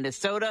 people in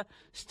Minnesota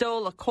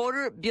stole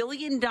 $250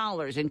 million in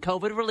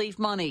COVID relief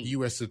money.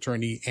 U.S.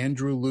 Attorney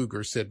Andrew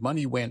Luger said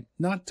money went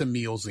not to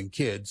meals and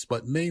kids,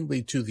 but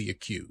mainly to the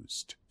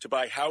accused. To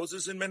buy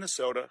houses in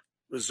Minnesota,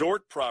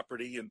 resort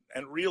property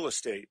and real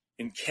estate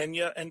in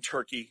Kenya and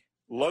Turkey,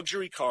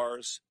 luxury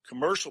cars,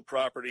 commercial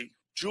property,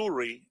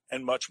 jewelry,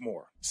 and much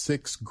more.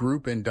 6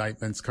 group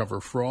indictments cover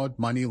fraud,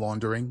 money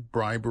laundering,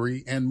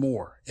 bribery, and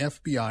more.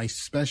 FBI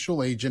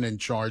special agent in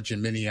charge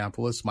in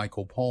Minneapolis,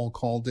 Michael Paul,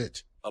 called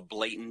it a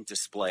blatant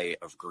display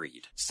of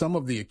greed. Some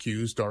of the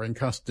accused are in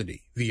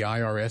custody. The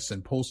IRS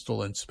and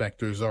postal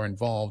inspectors are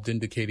involved,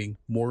 indicating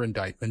more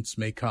indictments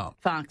may come.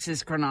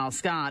 Fox's Cornell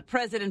Scott.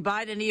 President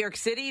Biden in New York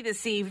City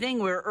this evening,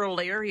 where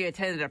earlier he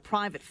attended a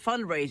private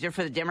fundraiser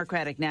for the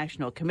Democratic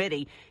National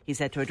Committee. He's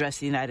set to address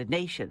the United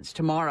Nations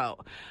tomorrow.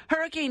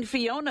 Hurricane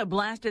Fiona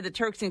blasted the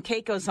Turks and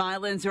Caicos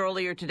Islands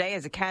earlier today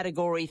as a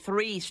Category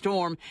 3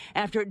 storm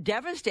after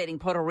devastating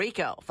Puerto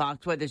Rico.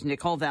 Fox Weather's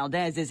Nicole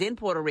Valdez is in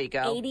Puerto Rico.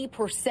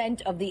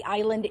 80% of the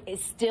island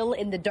is still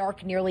in the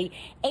dark. Nearly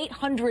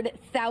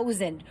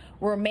 800,000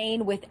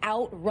 remain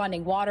without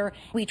running water.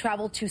 We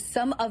traveled to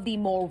some of the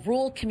more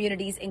rural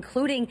communities,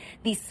 including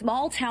the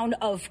small town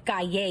of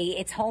Galle.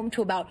 It's home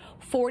to about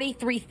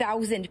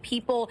 43,000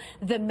 people.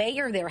 The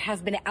mayor there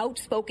has been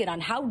outspoken on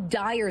how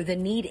dire the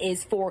need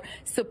is for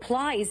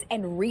supplies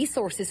and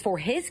resources for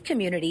his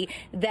community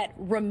that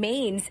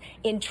remains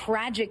in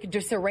tragic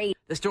disarray.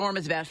 The storm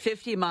is about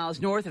 50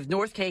 miles north of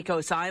North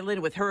Caicos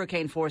Island, with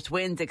hurricane-force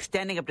winds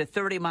extending up to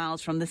 30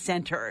 miles from the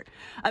center.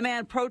 A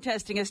man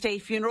protesting a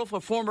state funeral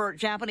for former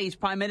Japanese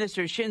Prime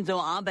Minister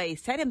Shinzo Abe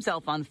set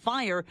himself on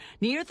fire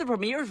near the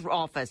premier's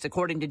office,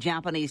 according to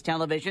Japanese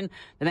television.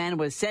 The man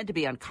was said to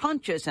be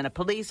unconscious, and a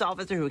police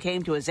officer who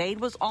came to his aid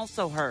was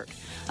also hurt.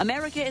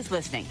 America is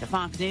listening to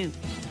Fox News.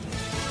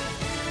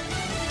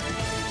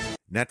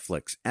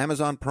 Netflix,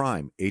 Amazon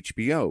Prime,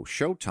 HBO,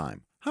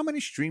 Showtime. How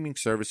many streaming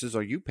services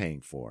are you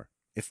paying for?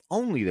 If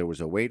only there was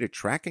a way to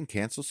track and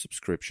cancel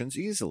subscriptions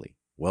easily.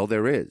 Well,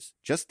 there is.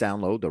 Just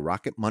download the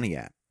Rocket Money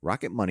app.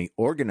 Rocket Money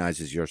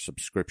organizes your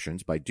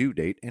subscriptions by due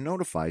date and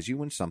notifies you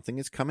when something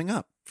is coming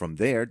up. From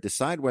there,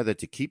 decide whether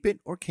to keep it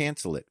or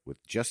cancel it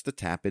with just a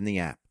tap in the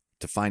app.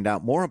 To find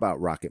out more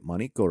about Rocket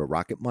Money, go to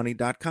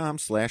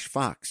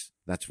rocketmoney.com/Fox.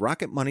 That's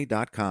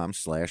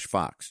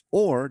rocketmoney.com/Fox.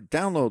 Or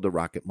download the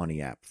Rocket Money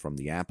app from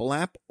the Apple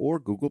app or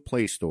Google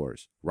Play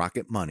stores.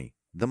 Rocket Money,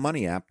 the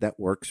money app that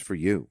works for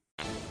you.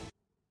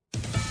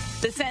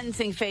 The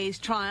sentencing phase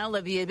trial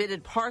of the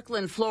admitted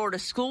Parkland, Florida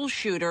school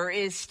shooter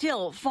is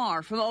still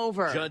far from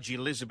over. Judge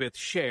Elizabeth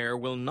Scher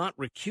will not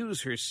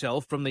recuse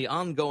herself from the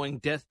ongoing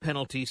death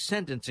penalty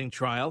sentencing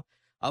trial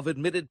of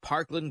admitted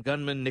Parkland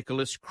gunman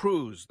Nicholas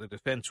Cruz. The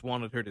defense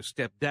wanted her to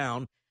step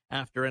down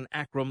after an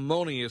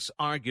acrimonious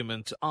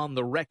argument on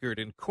the record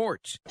in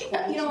court. You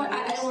know what?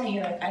 I don't want to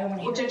hear it. I don't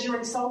want to hear it. Judge, you're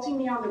insulting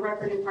me on the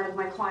record in front of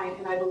my client,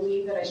 and I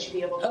believe that I should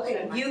be able to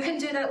defend myself. You can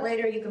do that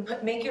later. You can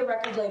make your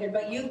record later,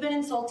 but you've been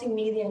insulting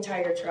me the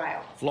entire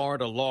trial.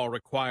 Florida law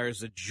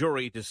requires a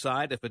jury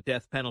decide if a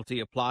death penalty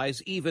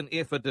applies, even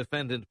if a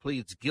defendant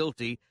pleads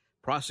guilty.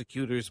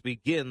 Prosecutors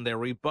begin their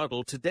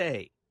rebuttal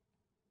today.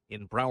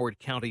 In Broward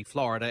County,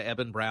 Florida,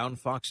 Eben Brown,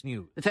 Fox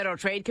News. The Federal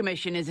Trade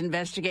Commission is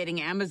investigating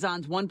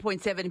Amazon's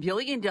 $1.7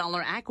 billion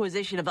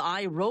acquisition of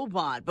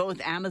iRobot.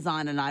 Both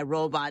Amazon and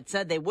iRobot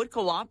said they would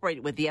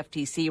cooperate with the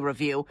FTC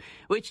review,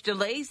 which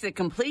delays the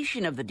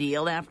completion of the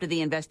deal. After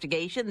the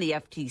investigation, the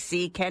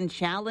FTC can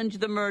challenge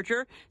the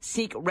merger,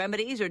 seek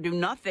remedies, or do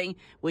nothing,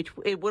 which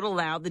it would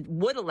allow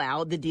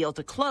the deal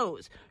to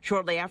close.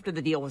 Shortly after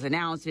the deal was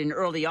announced in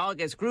early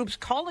August, groups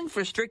calling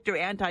for stricter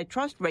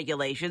antitrust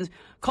regulations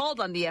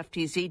called on the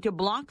FTC to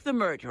block the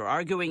merger,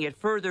 arguing it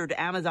furthered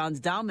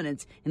Amazon's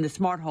dominance in the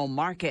smart home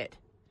market.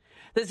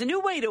 There's a new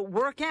way to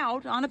work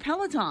out on a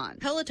Peloton.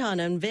 Peloton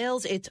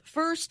unveils its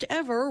first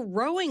ever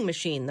rowing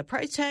machine. The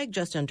price tag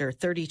just under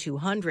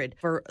 $3,200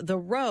 for the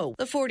Row.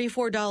 The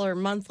 $44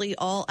 monthly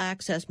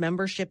all-access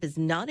membership is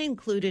not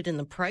included in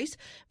the price,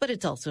 but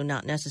it's also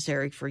not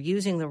necessary for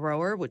using the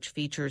rower, which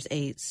features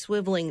a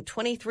swiveling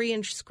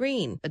 23-inch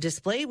screen, a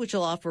display which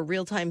will offer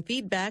real-time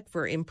feedback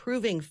for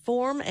improving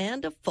form,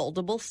 and a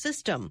foldable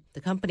system.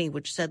 The company,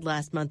 which said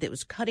last month it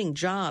was cutting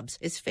jobs,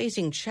 is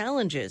facing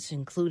challenges,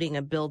 including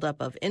a buildup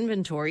of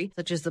inventory,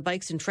 such as the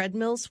bikes and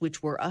treadmills,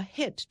 which were a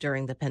hit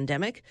during the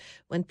pandemic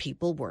when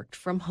people worked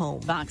from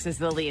home.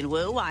 Fox's Lillian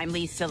Wu. I'm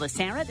Lisa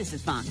Lacera. This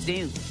is Fox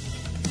News.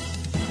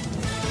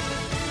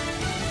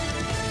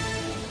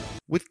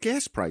 With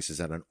gas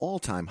prices at an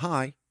all-time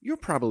high, you're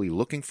probably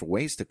looking for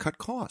ways to cut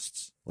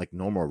costs, like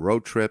no more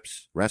road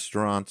trips,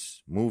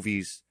 restaurants,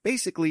 movies,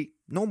 basically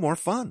no more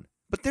fun.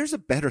 But there's a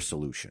better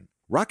solution.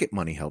 Rocket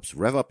Money helps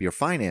rev up your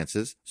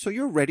finances so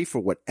you're ready for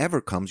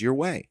whatever comes your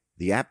way.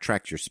 The app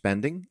tracks your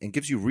spending and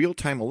gives you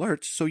real-time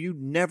alerts so you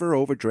never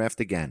overdraft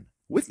again.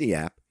 With the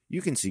app,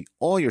 you can see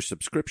all your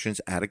subscriptions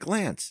at a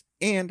glance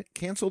and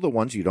cancel the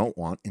ones you don't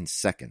want in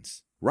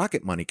seconds.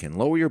 Rocket Money can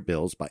lower your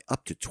bills by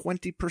up to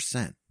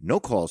 20%. No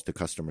calls to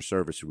customer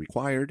service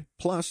required.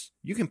 Plus,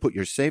 you can put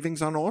your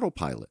savings on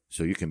autopilot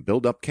so you can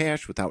build up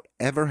cash without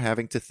ever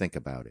having to think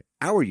about it.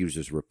 Our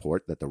users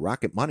report that the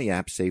Rocket Money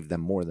app saved them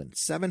more than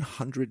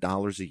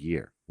 $700 a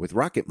year. With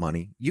Rocket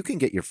Money, you can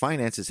get your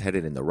finances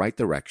headed in the right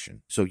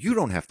direction so you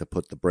don't have to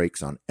put the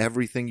brakes on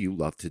everything you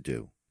love to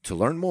do. To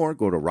learn more,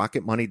 go to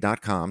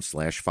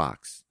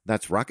rocketmoney.com/Fox.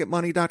 That's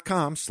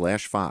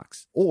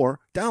rocketmoney.com/Fox. Or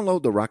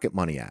download the Rocket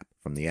Money app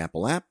from the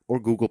Apple app or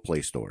Google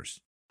Play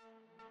stores.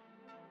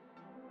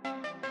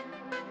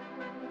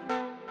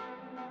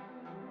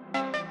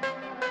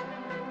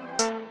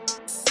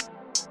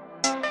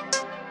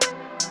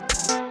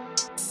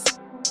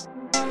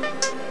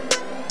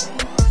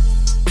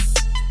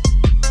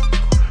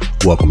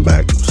 Welcome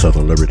back to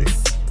Southern Liberty.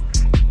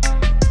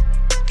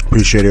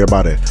 Appreciate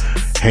everybody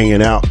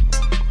hanging out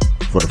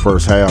for the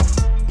first half.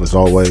 As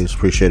always,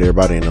 appreciate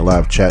everybody in the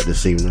live chat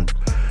this evening.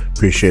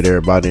 Appreciate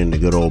everybody in the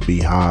good old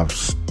Beehive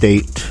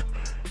state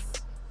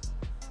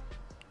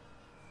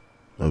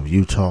of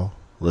Utah.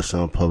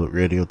 Listen on public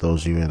radio.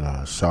 Those of you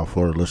in South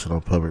Florida, listen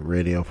on public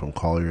radio from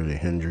Collier to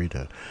Hendry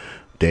to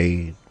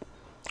Dade,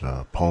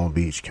 Palm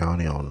Beach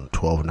County on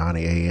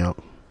 1290 AM.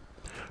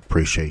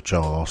 Appreciate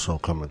y'all also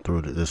coming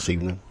through this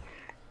evening.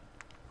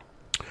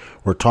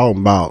 We're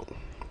talking about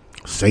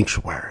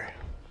sanctuary.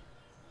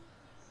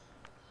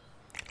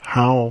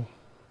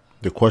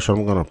 The question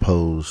I'm going to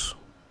pose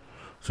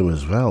to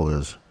Ms. Val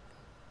is,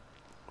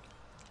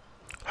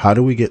 how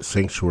do we get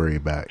sanctuary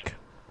back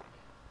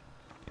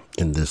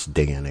in this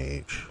day and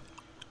age?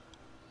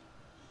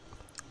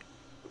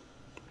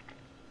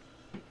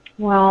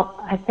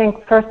 Well, I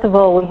think, first of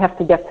all, we have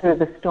to get through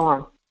the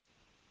storm.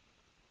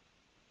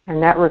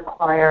 And that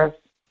requires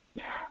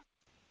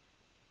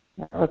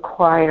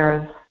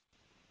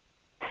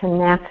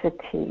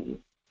tenacity.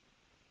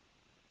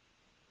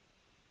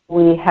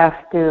 We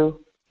have to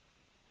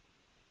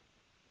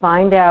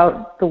find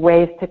out the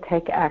ways to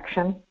take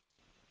action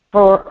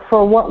for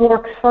what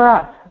works for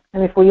us.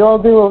 And if we all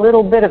do a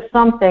little bit of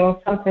something,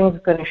 something's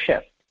going to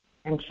shift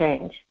and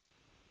change.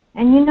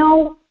 And you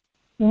know,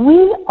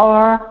 we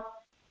are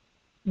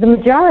the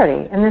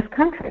majority in this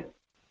country.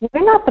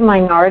 We're not the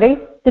minority.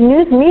 The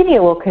news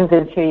media will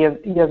convince you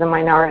you're the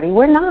minority.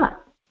 We're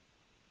not.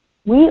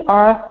 We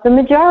are the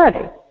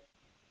majority.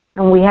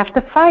 And we have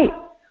to fight.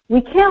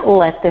 We can't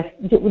let this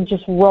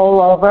just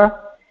roll over.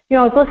 You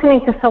know, I was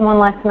listening to someone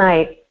last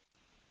night,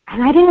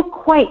 and I didn't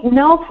quite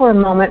know for a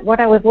moment what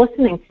I was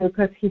listening to,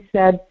 because he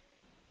said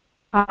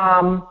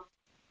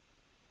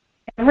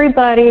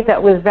everybody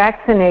that was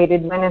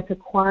vaccinated went into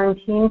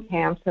quarantine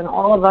camps, and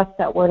all of us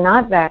that were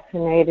not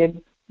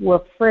vaccinated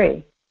were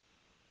free.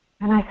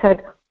 And I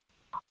said,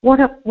 what?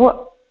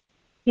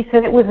 He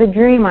said, it was a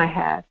dream I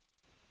had.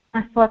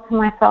 I thought to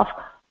myself,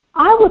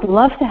 I would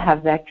love to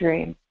have that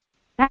dream.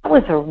 That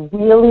was a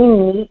really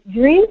neat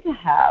dream to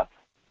have.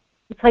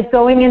 It's like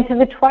going into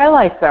the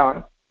Twilight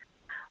Zone.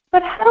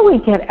 But how do we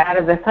get out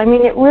of this? I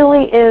mean, it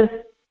really is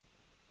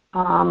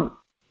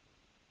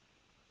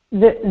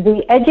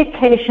the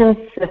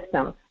education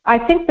system. I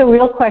think the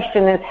real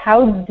question is,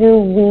 how do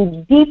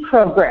we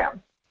deprogram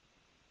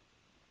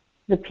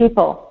the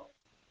people?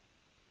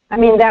 I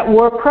mean, that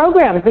were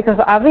programmed, because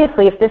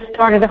obviously if this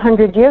started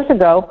 100 years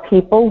ago,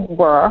 people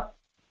were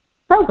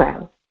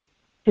programmed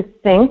to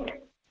think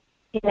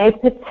in a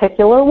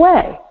particular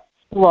way,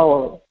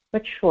 slowly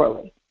but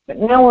surely. But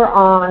now we're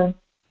on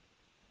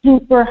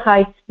super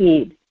high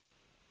speed.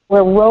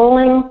 We're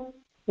rolling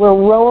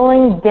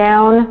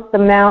down the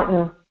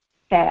mountain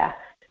fast.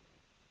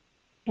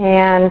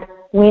 And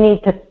we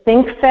need to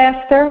think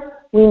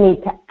faster. We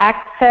need to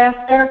act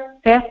faster,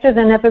 faster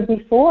than ever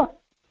before.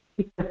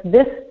 Because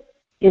this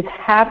is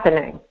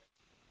happening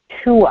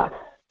to us,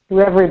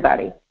 to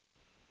everybody.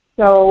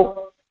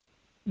 So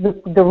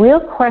the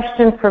real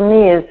question for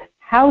me is,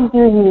 how do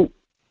you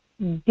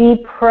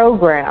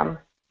deprogram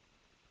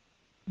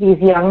these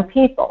young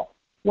people?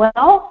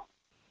 Well,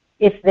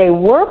 if they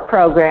were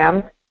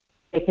programmed,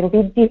 they can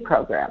be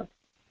deprogrammed.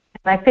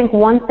 And I think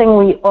one thing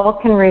we all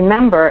can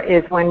remember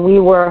is when we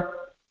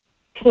were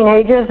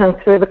teenagers and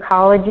through the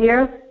college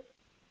years,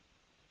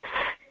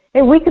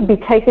 we could be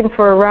taken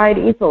for a ride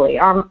easily.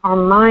 Our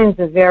minds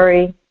are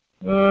very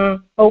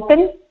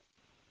open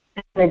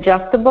and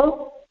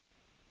adjustable.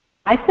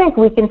 I think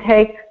we can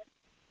take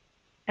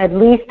at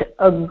least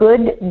a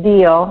good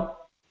deal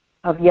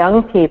of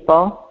young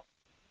people,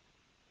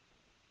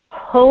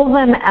 pull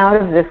them out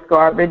of this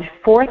garbage,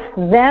 force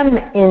them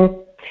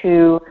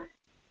into,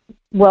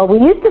 well, we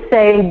used to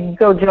say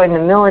go join the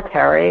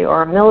military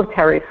or a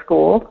military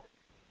school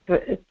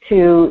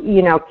to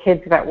you know,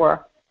 kids that were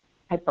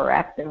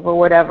hyperactive or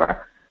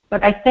whatever.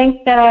 But I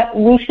think that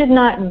we should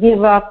not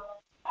give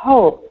up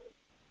hope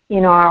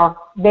in our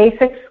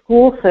basic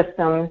school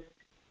systems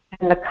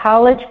and the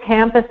college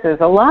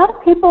campuses. A lot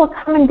of people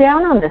are coming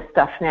down on this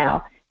stuff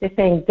now. They're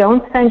saying,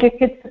 don't send your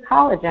kids to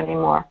college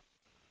anymore.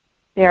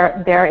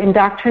 They're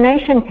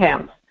indoctrination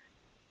camps.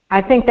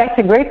 I think that's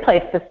a great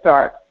place to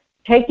start.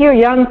 Take your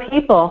young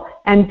people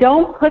and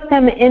don't put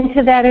them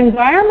into that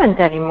environment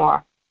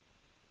anymore.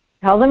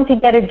 Tell them to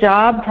get a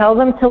job. Tell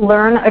them to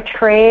learn a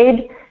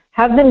trade.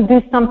 Have them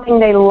do something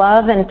they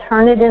love and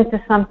turn it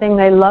into something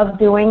they love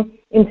doing,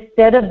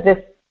 instead of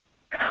this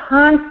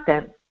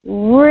constant,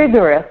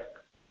 rigorous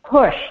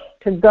push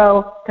to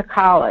go to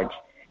college.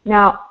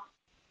 Now,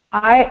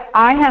 I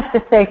have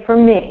to say, for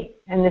me,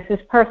 and this is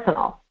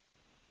personal,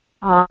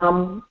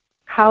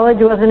 college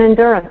was an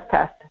endurance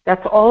test.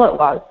 That's all it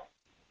was.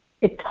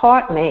 It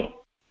taught me,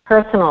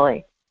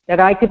 personally, that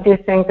I could do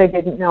things I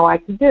didn't know I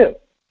could do.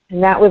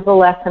 And that was the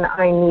lesson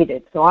I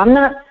needed. So I'm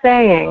not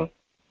saying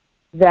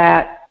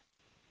that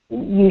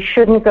you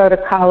shouldn't go to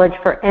college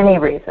for any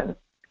reason.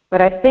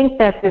 But I think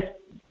that this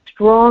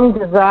strong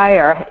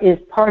desire is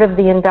part of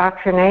the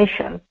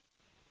indoctrination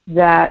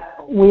that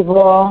we've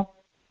all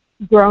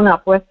grown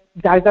up with.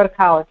 Got to go to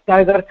college, got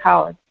to go to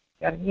college.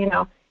 You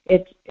know,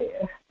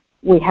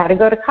 we had to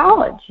go to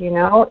college, you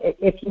know,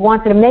 if you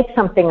wanted to make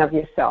something of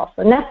yourself.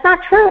 And that's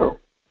not true.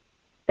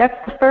 That's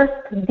the first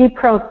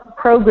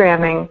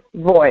deprogramming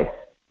voice.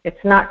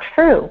 It's not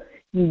true.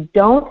 You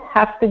don't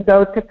have to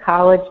go to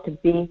college to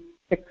be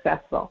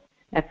successful.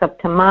 That's up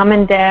to mom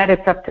and dad.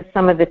 It's up to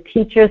some of the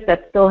teachers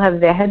that still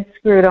have their heads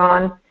screwed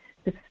on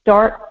to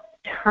start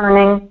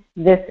turning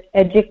this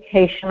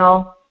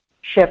educational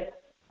ship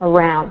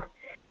around.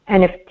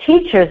 And if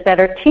teachers that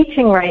are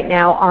teaching right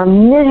now are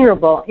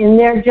miserable in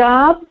their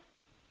jobs,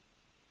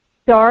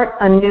 start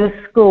a new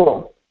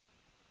school.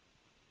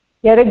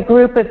 Get a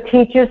group of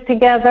teachers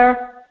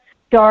together,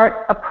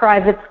 start a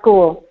private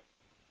school.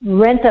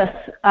 Rent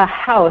a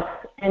house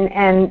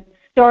and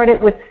start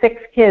it with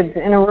 6 kids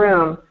in a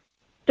room.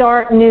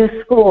 Start new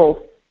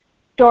schools.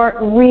 Start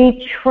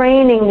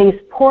retraining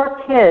these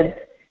poor kids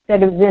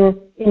that have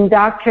been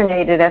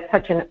indoctrinated at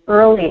such an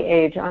early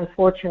age,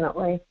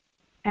 unfortunately.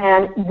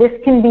 And this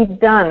can be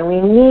done.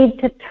 We need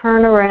to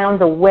turn around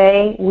the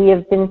way we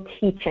have been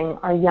teaching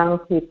our young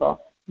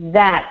people.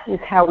 That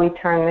is how we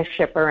turn the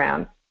ship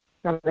around,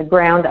 from the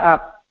ground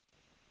up.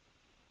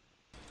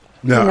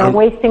 No, you know,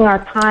 wasting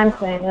our time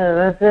saying,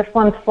 oh, this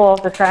one's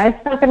fault, it's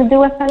not going to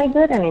do us any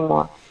good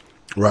anymore.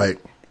 Right.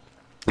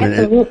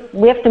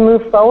 We have to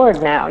move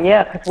forward now,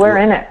 yeah, because we're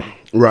in it.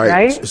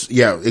 Right?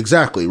 Yeah,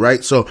 exactly,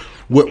 right? So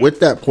with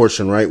that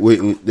portion, right,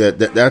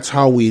 that's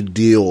how we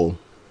deal,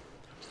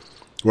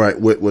 right,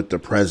 with the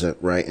present,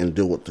 right, and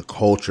deal with the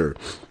culture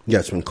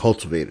that's been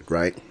cultivated,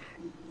 right?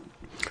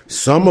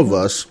 Some of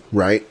us,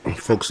 right,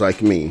 folks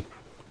like me,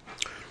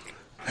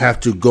 have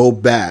to go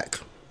back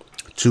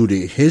to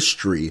the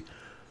history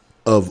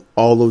of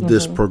all of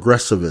this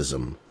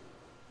progressivism.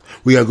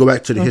 We got to go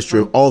back to the history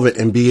of all of it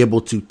and be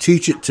able to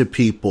teach it to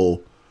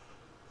people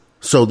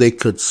so they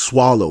could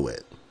swallow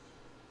it,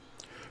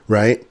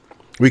 right?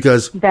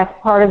 Because that's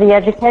part of the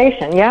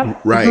education. Yeah.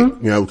 Right.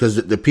 Mm-hmm. Because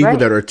the people right.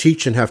 that are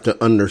teaching have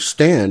to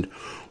understand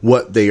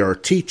what they are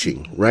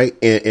teaching, right?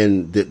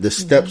 And the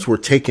steps were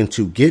taken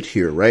to get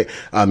here, right?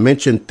 I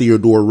mentioned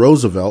Theodore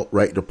Roosevelt,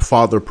 right? The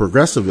father of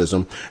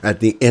progressivism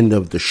at the end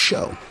of the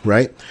show,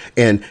 right?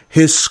 And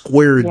his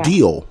square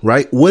deal,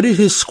 right? What did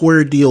his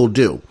square deal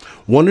do?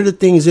 One of the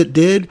things it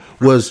did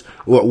was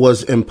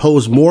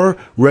impose more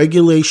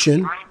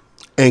regulation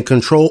and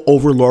control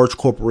over large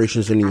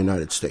corporations in the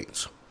United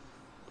States.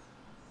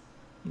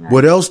 Right.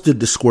 What else did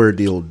the square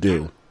deal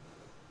do?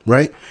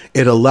 Right?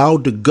 It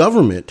allowed the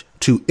government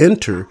to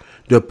enter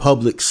the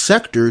public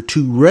sector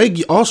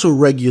to also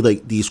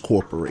regulate these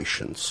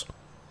corporations.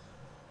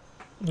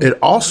 It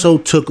also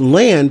took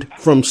land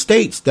from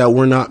states that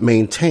were not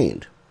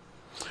maintained.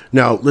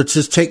 Now, let's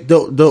just take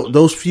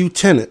those few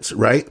tenets,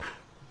 right?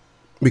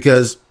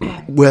 Because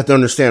we have to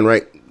understand,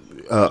 right?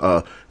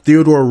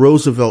 Theodore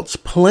Roosevelt's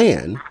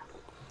plan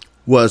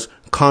was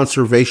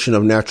conservation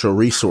of natural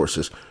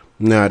resources.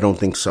 No, I don't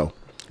think so.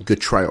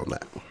 Good try on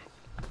that.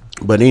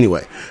 But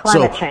anyway,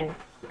 climate change.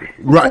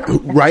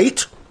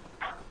 Right.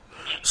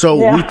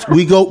 So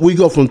we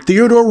go from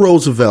Theodore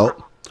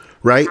Roosevelt,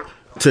 right,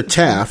 to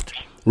Taft,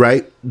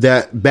 right,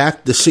 that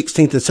backed the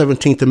 16th and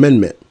 17th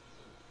Amendment,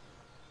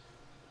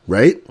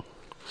 right?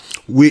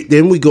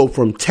 Then we go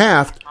from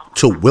Taft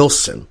to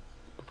Wilson.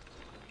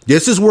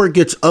 This is where it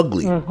gets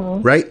ugly,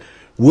 right?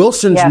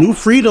 Wilson's New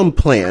Freedom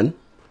Plan,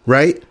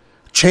 right,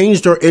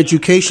 changed our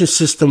education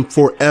system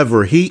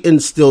forever. He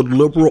instilled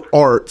liberal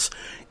arts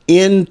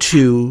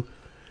into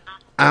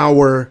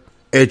our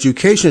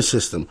education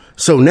system.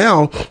 So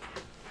now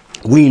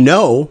we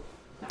know,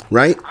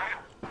 right?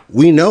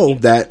 We know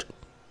that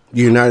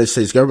the United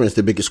States government is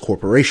the biggest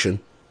corporation,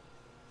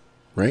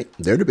 right?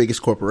 They're the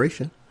biggest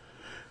corporation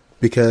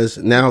because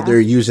now they're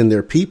using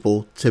their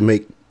people to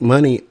make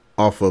money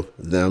off of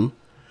them.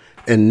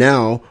 And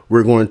now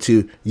we're going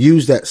to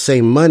use that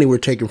same money we're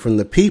taking from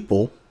the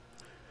people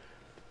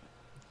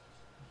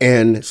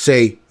and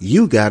say,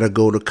 you got to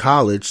go to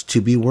college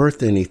to be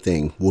worth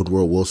anything.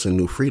 Woodrow Wilson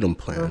New Freedom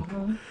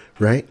Plan,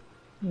 right?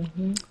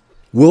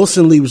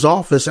 Wilson leaves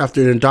office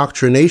after an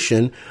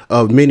indoctrination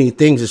of many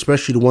things,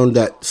 especially the one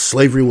that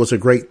slavery was a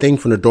great thing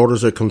from the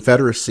Daughters of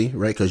Confederacy,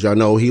 right? Because y'all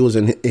know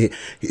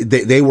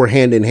they were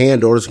hand in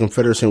hand. Daughters of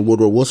Confederacy and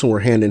Woodrow Wilson were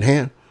hand in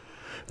hand.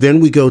 Then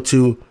we go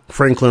to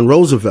Franklin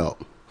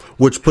Roosevelt,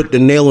 which put the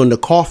nail in the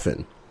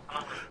coffin.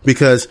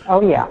 Because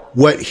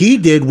what he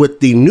did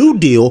with the New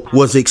Deal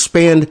was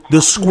expand the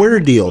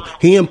Square Deal.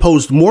 He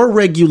imposed more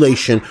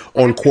regulation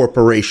on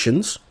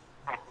corporations,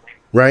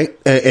 right?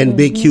 And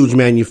big, huge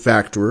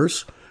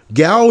manufacturers,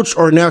 gouged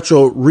our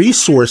natural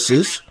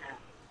resources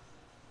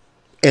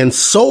and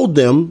sold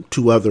them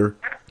to other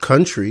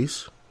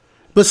countries.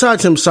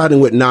 Besides him siding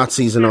with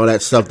Nazis and all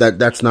that stuff,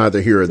 that's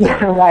neither here or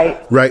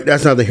there. Right?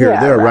 That's neither here or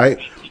there, right?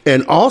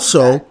 And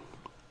also,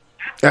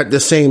 at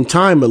the same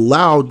time,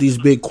 allowed these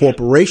big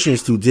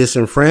corporations to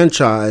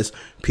disenfranchise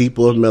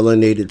people of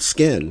melanated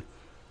skin.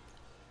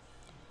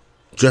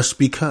 Just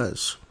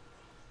because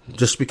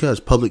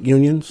public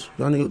unions,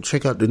 y'all need to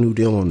check out the New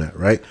Deal on that,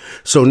 right?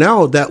 So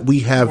now that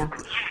we have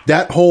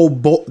that whole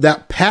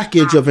that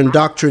package of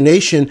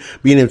indoctrination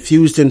being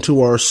infused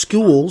into our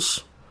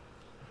schools,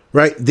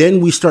 right?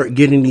 Then we start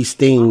getting these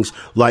things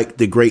like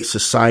the Great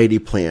Society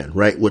Plan,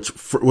 right?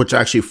 Which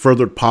actually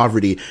furthered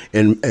poverty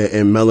in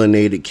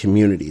melanated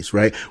communities,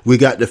 right? We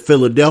got the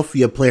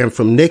Philadelphia Plan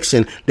from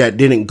Nixon that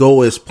didn't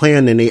go as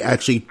planned, and they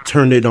actually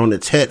turned it on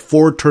its head.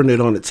 Ford turned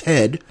it on its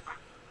head,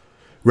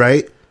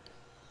 right?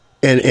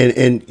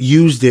 And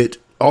used it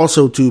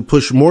also to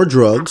push more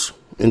drugs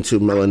into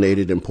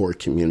melanated and poor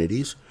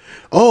communities.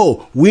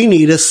 Oh, we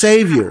need a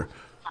savior.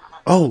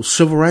 Oh,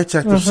 Civil Rights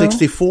Act of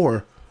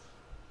 64.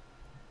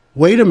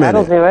 Wait a minute.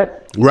 That'll do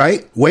it.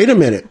 Right? Wait a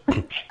minute.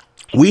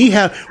 We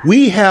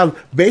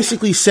have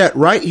basically sat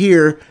right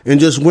here and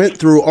just went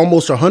through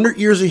almost 100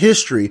 years of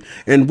history.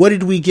 And what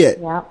did we get?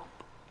 Yeah.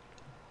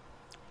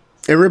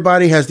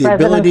 Everybody has the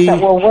ability.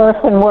 That were worse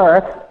and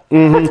worse.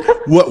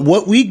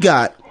 What we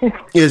got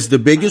is the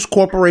biggest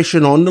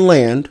corporation on the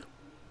land.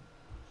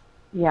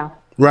 Yeah.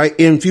 Right?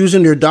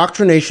 Infusing their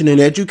indoctrination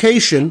in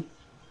education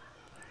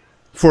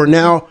for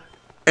now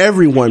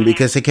everyone,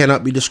 because they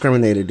cannot be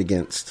discriminated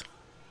against.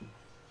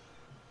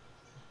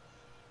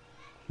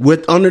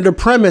 Under the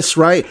premise,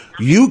 right?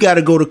 You got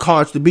to go to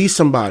college to be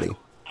somebody.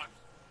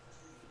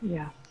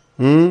 Yeah.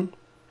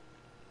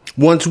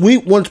 Once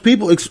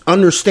people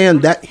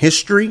understand that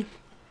history,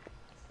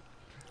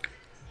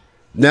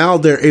 now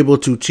they're able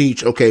to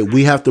teach. Okay,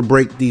 we have to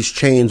break these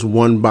chains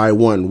one by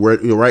one. Where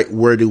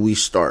do we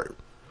start?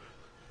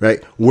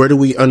 Right? Where do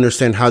we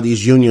understand how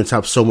these unions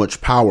have so much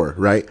power?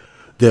 Right?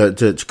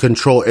 To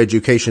control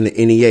education, the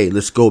NEA.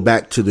 Let's go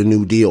back to the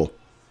New Deal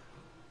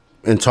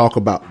and talk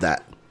about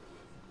that.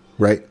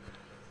 Right?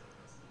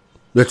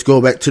 Let's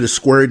go back to the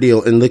Square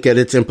Deal and look at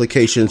its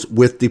implications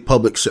with the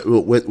public,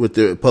 with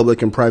the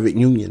public and private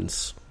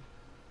unions.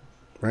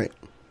 Right?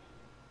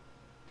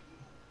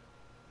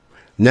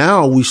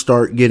 Now we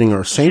start getting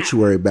our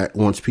sanctuary back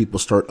once people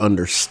start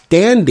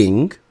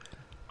understanding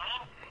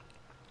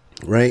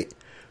right,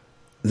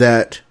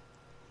 that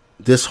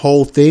this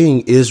whole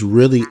thing is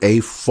really a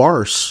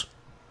farce,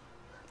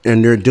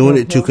 and they're doing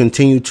it to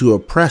continue to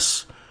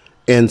oppress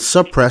and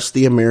suppress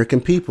the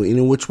American people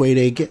in which way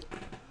they get.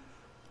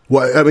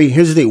 Well, I mean,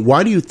 here's the thing.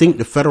 Why do you think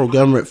the federal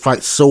government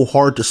fights so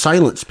hard to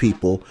silence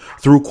people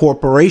through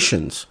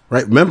corporations,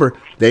 right? Remember,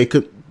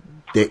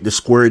 the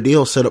square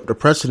deal set up the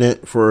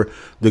precedent for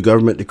the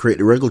government to create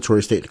the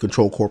regulatory state to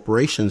control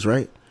corporations,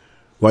 right?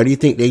 Why do you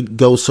think they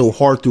go so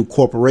hard through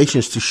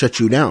corporations to shut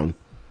you down?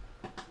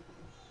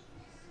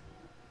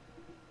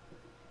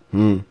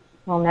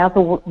 Well, now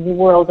the New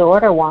World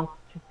Order wants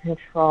to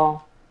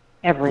control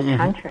every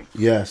country.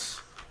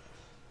 Yes.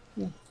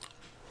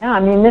 Yeah, I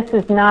mean, this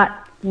is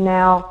not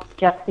now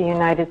just the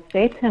United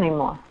States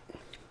anymore.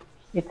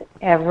 It's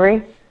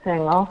every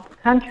single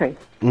country.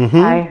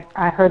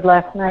 I heard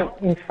last night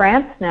in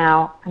France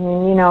now, I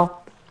mean,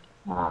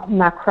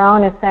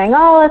 Macron is saying,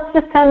 let's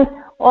just send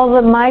all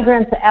the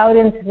migrants out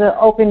into the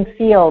open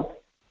fields.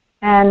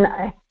 And,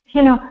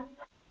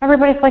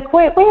 everybody's like,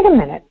 wait a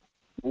minute.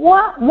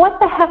 What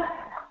the hell?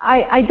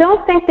 I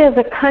don't think there's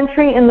a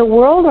country in the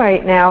world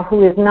right now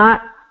who is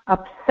not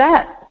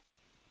upset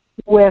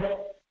with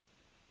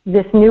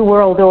this New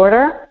World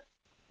Order,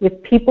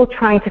 with people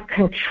trying to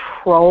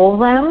control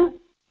them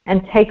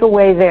and take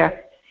away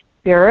their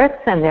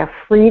spirits and their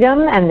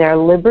freedom and their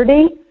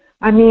liberty.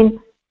 I mean,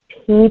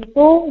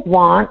 people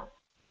want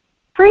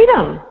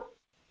freedom.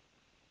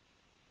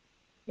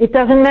 It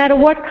doesn't matter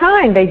what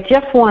kind. They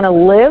just want to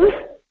live,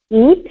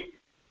 eat,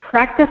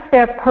 practice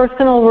their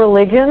personal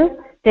religion.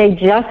 They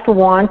just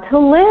want to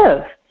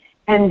live.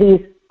 And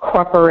these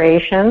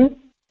corporations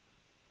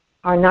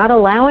are not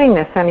allowing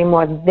this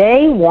anymore.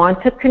 They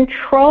want to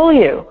control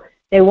you.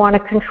 They want to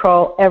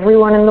control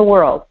everyone in the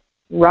world.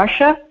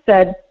 Russia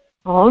said,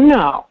 oh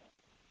no,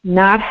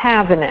 not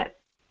having it.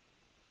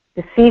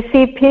 The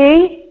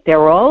CCP,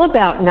 they're all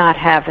about not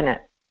having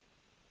it.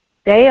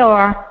 They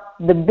are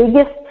the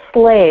biggest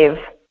slave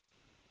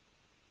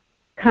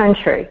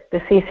country, the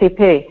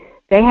CCP.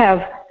 They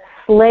have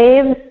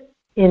slaves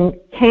in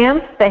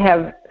camps. They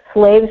have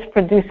slaves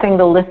producing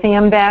the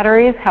lithium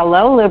batteries.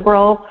 Hello,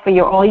 liberals,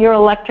 for all your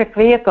electric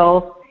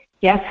vehicles.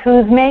 Guess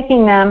who's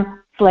making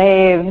them?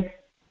 Slaves.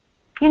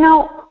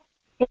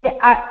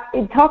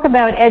 Talk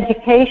about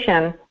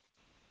education.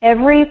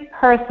 Every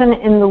person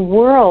in the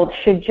world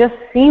should just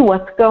see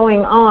what's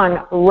going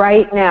on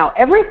right now.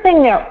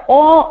 Everything they're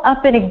all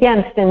up and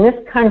against in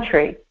this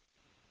country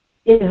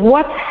is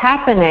what's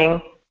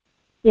happening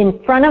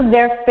in front of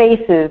their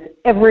faces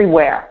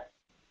everywhere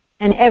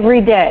and every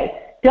day.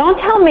 Don't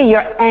tell me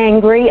you're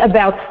angry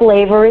about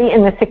slavery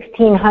in the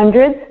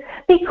 1600s,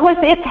 because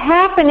it's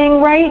happening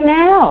right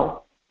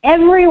now,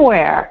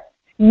 everywhere.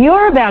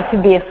 You're about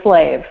to be a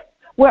slave.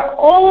 We're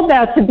all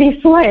about to be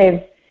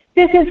slaves.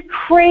 This is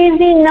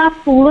crazy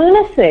nuts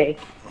lunacy.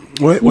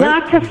 Wait.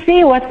 Not to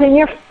see what's in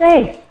your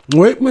face.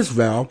 Wait, Miss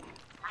Val.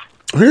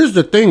 Here's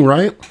the thing,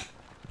 right?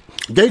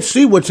 They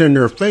see what's in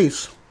their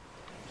face.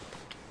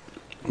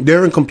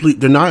 They're in complete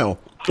denial.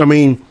 I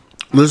mean,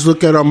 let's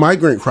look at our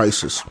migrant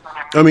crisis.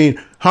 I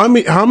mean, how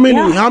many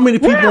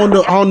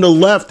people on the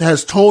left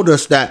has told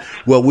us that?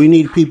 Well, we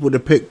need people to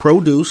pick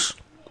produce,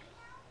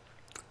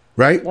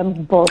 right? That's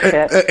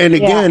bullshit. And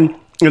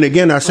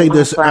again, I say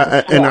this,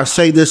 and I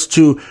say this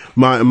to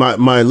my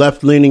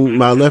left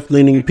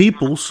leaning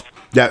peoples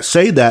that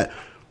say that.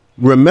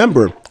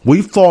 Remember,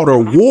 we fought a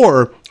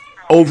war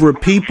over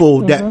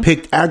people that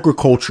picked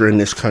agriculture in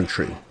this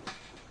country,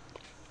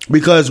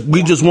 because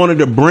we just wanted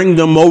to bring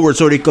them over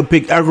so they could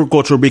pick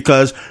agriculture,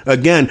 because,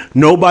 again,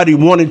 nobody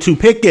wanted to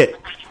pick it.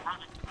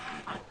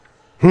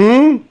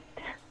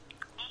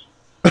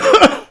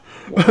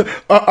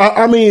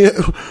 I mean,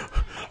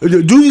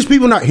 do these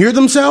people not hear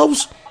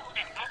themselves?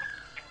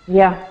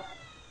 Yeah.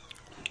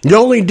 The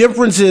only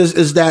difference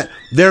is that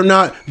they're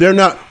not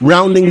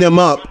rounding them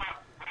up,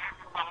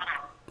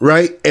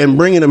 right, and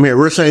bringing them here.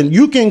 We're saying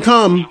you can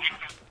come,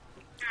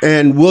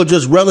 and we'll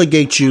just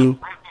relegate you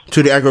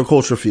to the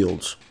agriculture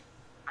fields,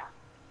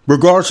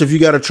 regardless if you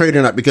got a trade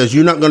or not, because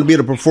you're not going to be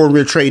able to perform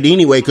your trade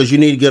anyway, because you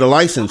need to get a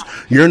license.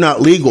 You're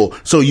not legal,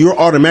 so you're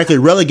automatically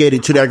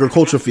relegated to the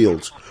agriculture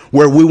fields,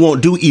 where we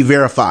won't do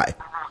e-verify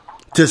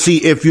to see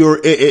if you're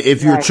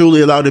Right.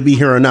 truly allowed to be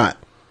here or not.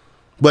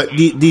 But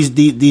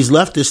these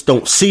leftists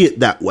don't see it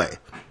that way,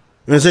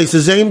 and it's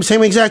the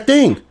same exact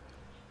thing.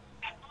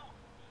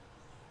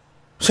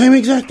 Same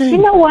exact thing. You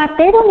know what?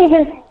 They don't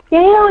even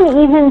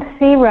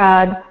see,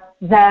 Rod,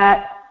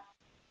 that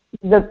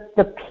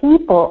the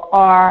people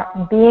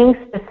are being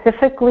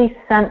specifically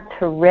sent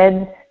to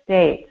red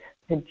states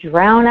to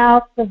drown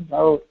out the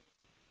vote.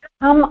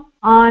 Come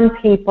on,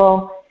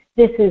 people.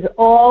 This is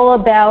all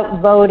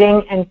about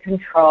voting and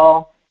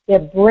control. They're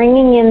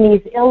bringing in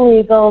these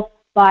illegals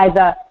by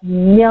the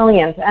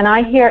millions. And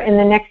I hear in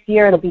the next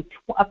year it'll be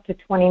up to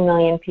 20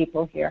 million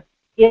people here.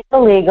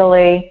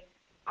 Illegally,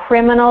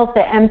 criminals,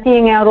 they're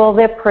emptying out all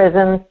their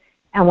prisons.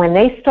 And when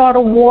they start a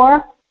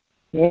war,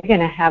 they're going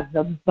to have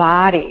the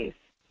bodies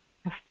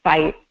to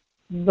fight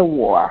the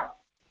war.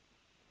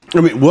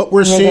 I mean, what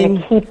we're seeing.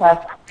 They're going to keep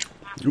us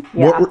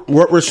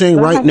What we're seeing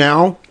right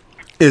now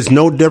is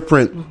no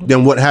different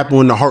than what happened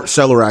when the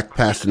Hart-Celler Act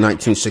passed in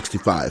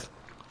 1965.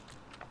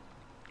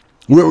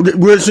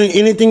 We're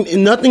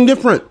seeing nothing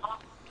different.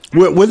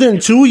 Within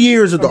 2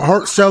 years of the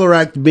Hart-Celler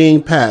Act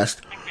being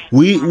passed,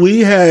 we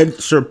had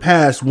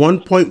surpassed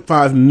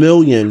 1.5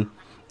 million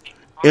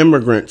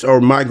immigrants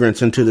or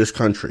migrants into this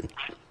country.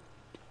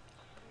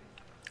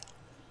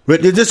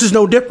 But this is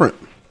no different,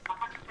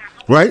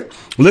 right?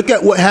 Look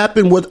at what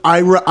happened with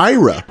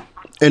IRA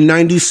in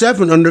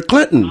 97 under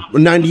Clinton,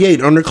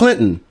 98 under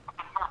Clinton,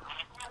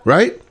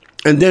 right?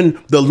 And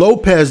then the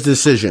Lopez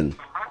decision.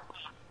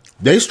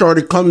 They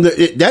started coming,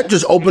 that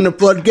just opened the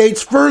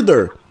floodgates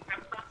further.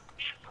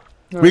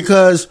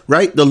 Because,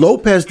 right, the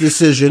Lopez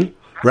decision,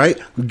 right,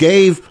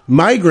 gave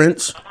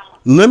migrants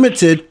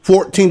limited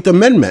 14th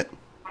Amendment.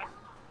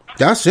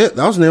 That's it.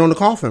 That was nail in the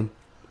coffin.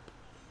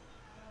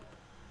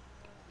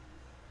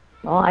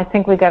 Well, I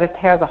think we got to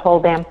tear the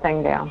whole damn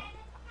thing down.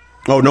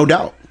 Oh, no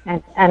doubt.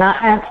 And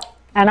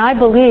I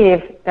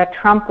believe that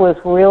Trump was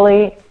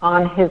really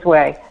on his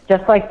way,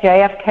 just like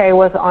JFK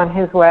was on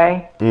his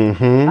way.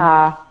 Mm-hmm.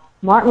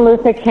 Martin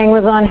Luther King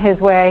was on his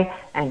way,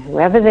 and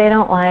whoever they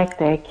don't like,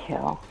 they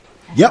kill.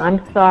 Yep.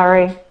 I'm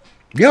sorry.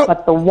 Yep.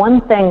 But the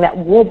one thing that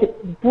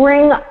would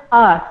bring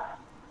us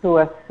to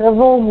a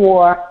civil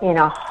war in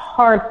a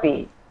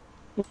heartbeat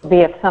would be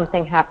if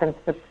something happens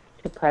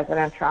to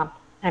President Trump.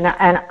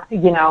 And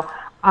you know,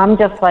 I'm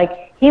just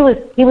like, he was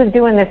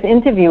doing this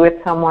interview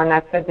with someone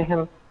that said to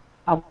him,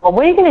 well,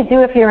 what are you going to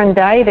do if you're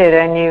indicted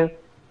and you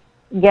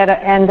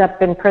end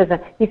up in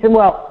prison? He said,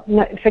 well,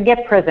 no,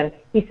 forget prison.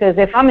 He says,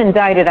 if I'm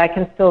indicted, I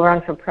can still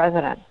run for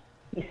president.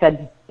 He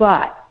said,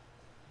 but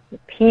the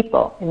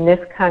people in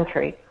this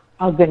country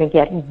are going to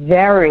get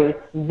very,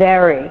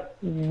 very,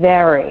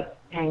 very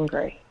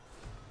angry.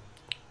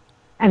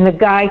 And the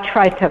guy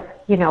tried to,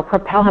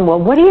 propel him. Well,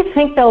 what do you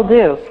think they'll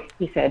do?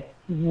 He said,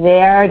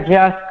 they're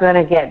just going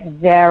to get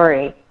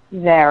very,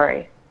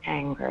 very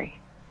angry.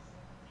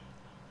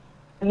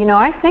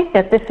 I think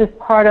that this is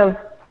part of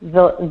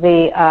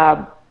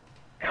the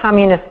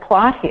communist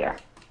plot here,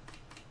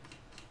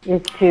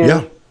 is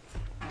to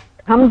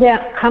come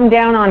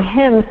down on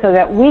him so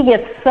that we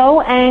get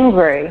so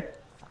angry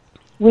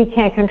we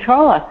can't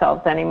control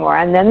ourselves anymore.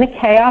 And then the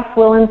chaos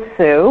will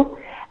ensue.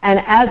 And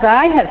as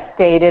I have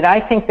stated, I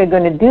think they're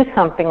going to do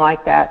something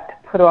like that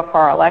to put off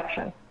our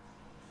election.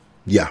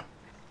 Yeah.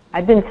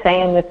 I've been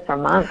saying this for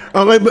months.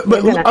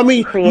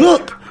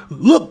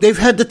 Look, they've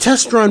had the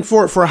test run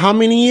for it for how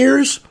many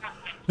years?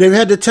 They've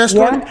had the test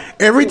run.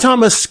 Every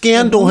time a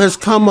scandal has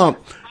come up,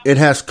 it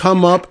has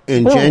come up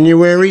in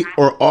January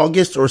or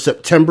August or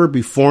September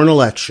before an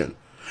election.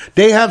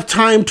 They have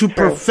time to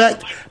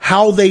perfect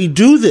how they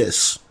do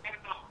this.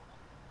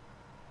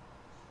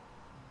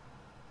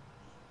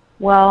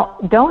 Well,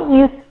 don't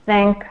you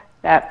think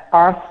that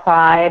our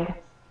side...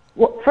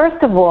 Well,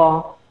 first of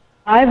all,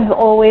 I've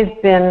always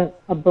been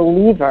a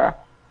believer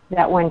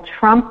that when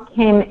Trump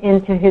came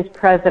into his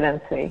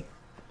presidency,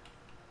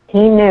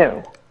 he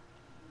knew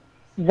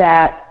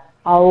that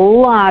a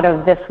lot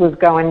of this was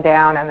going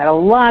down and that a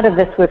lot of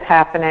this was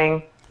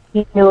happening.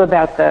 He knew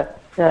about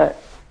the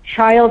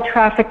child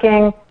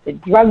trafficking, the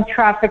drug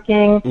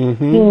trafficking.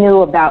 Mm-hmm. He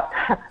knew about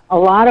a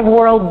lot of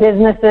world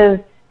businesses,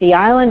 the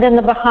island in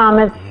the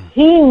Bahamas.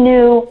 He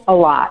knew a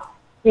lot.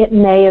 It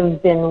may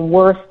have been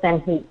worse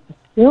than he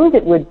assumed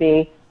it would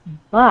be,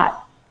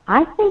 but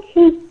I think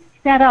he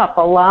set up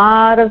a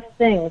lot of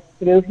things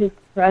through his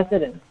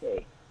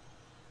presidency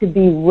to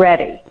be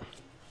ready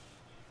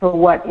for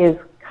what is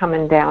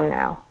coming down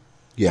now.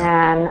 Yeah.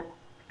 And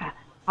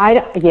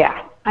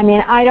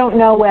I don't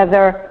know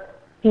whether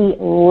he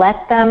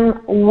let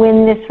them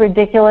win this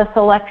ridiculous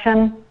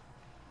election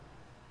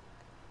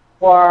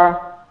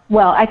or,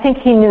 well, I think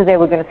he knew they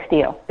were going to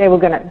steal. They were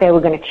going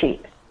to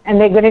cheat. And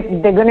they're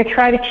going to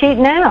try to cheat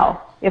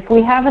now if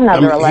we have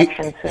another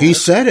election soon. He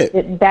said it.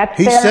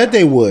 He said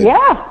they would.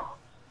 Yeah.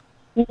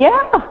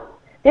 Yeah.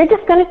 They're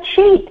just going to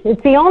cheat.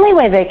 It's the only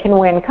way they can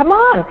win. Come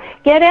on.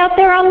 Get out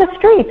there on the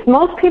streets.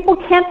 Most people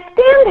can't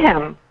stand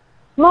him.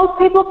 Most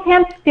people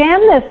can't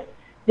stand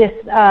this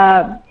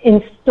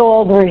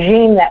installed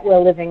regime that we're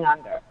living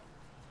under.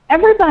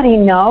 Everybody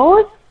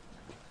knows.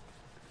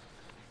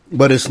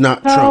 But it's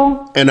not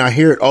Trump. And I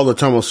hear it all the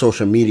time on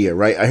social media,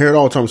 right? I hear it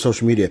all the time on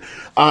social media.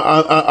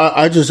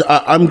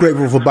 I'm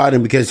grateful for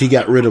Biden because he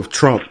got rid of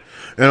Trump.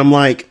 And I'm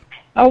like,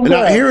 and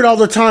I hear it all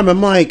the time.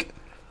 I'm like,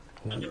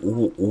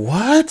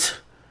 what?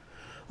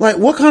 Like,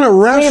 what kind of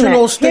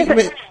rational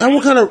statement, and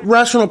what kind of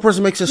rational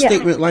person makes a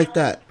statement like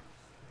that?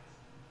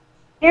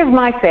 Here's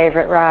my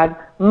favorite, Rod.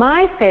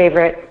 My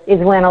favorite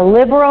is when a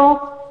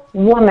liberal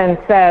woman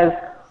says,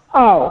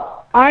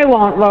 oh, I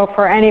won't vote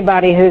for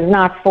anybody who's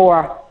not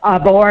for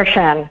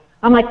abortion.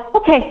 I'm like,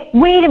 okay,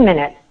 wait a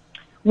minute.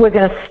 We're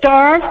going to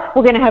starve.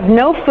 We're going to have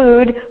no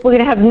food. We're going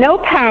to have no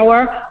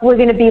power. We're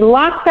going to be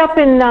locked up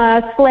in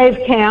slave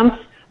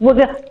camps.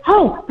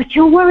 But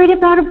you're worried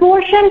about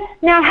abortion?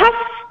 Now, how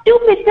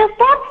stupid does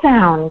that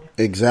sound?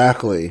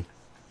 Exactly.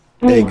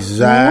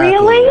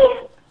 Really?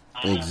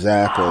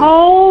 Exactly.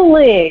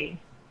 Holy.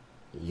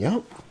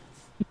 Yep.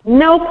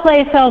 No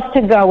place else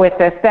to go with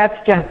this.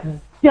 That's just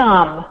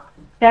dumb.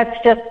 That's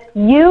just,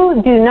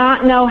 you do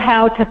not know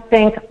how to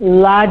think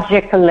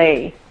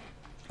logically.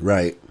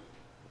 Right.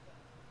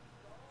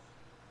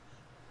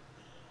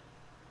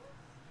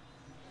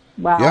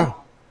 Wow. Yeah.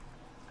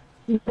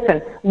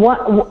 Listen,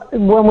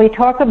 when we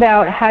talk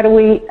about how do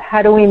we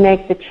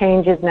make the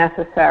changes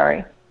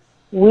necessary,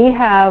 we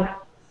have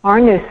our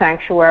new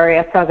sanctuary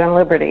at Southern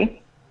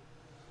Liberty,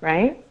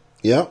 right?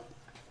 Yep.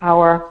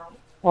 Our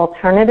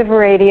alternative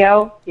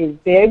radio is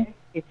big.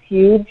 It's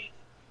huge.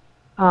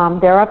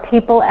 There are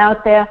people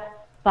out there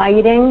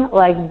fighting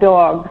like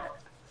dogs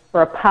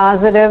for a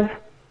positive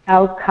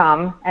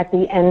outcome at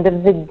the end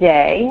of the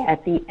day,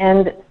 at the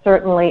end,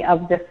 certainly,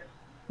 of this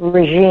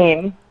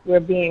regime. We're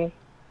being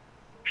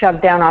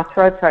shoved down our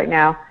throats right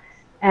now.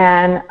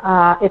 And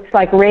it's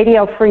like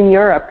Radio Free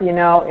Europe, you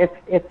know.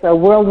 It's a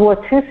World War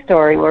II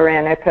story we're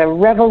in. It's a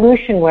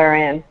revolution we're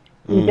in.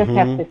 We just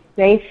have to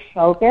stay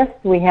focused.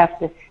 We have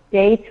to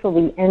stay till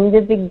the end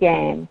of the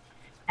game.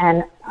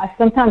 And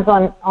sometimes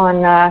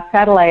on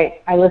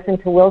satellite, I listen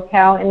to Will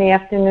Cow in the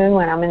afternoon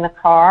when I'm in the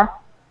car,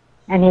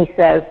 and he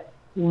says,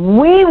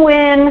 "We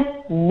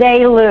win,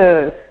 they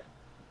lose.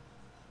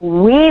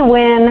 We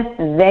win,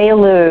 they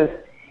lose."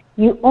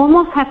 You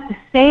almost have to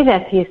say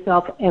that to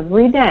yourself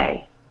every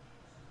day,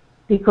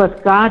 because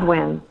God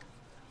wins.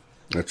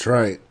 That's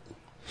right.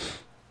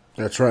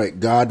 That's right.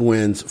 God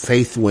wins.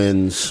 Faith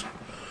wins.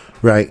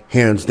 Right.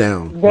 Hands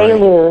down. They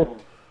lose.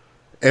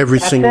 Every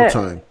That's single it.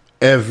 time.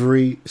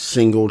 Every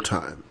single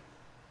time.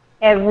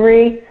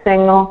 Every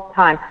single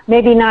time.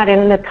 Maybe not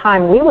in the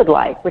time we would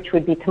like, which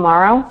would be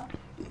tomorrow.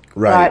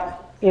 Right.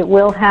 But it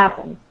will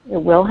happen.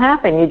 It will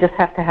happen. You just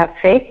have to have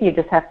faith. You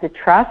just have to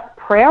trust.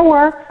 Prayer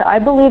works. I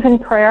believe in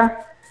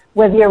prayer,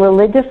 whether you're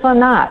religious or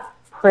not.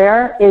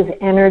 Prayer is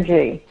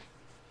energy.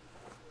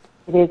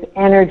 It is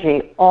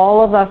energy.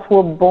 All of us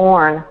were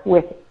born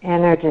with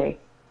energy.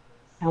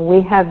 And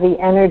we have the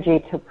energy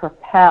to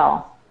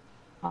propel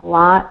a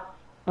lot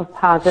of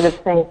positive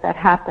things that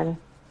happen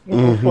in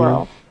this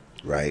world.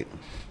 Right.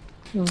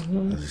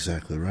 That's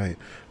exactly right.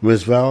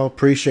 Ms. Val,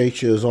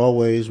 appreciate you as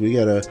always. We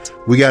gotta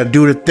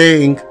do the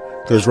thing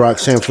because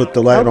Roxanne flipped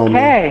the light on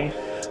me.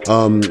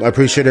 I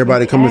appreciate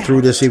everybody coming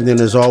through this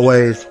evening as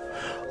always.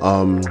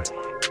 I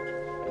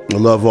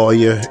love all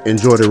you.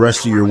 Enjoy the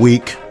rest of your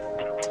week.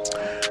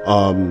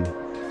 And,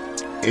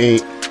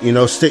 you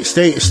know,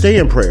 stay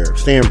in prayer.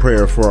 Stay in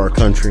prayer for our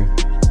country.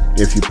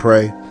 If you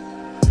pray,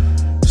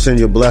 send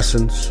your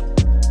blessings.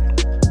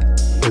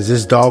 Because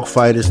this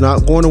dogfight is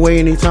not going away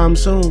anytime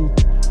soon.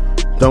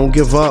 Don't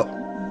give up.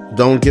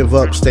 Don't give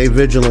up. Stay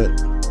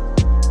vigilant.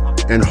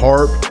 And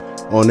harp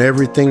on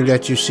everything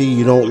that you see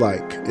you don't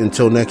like.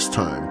 Until next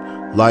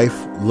time,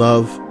 life,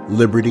 love,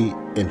 liberty,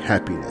 and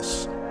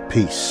happiness.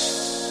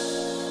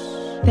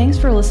 Peace. Thanks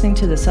for listening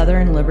to the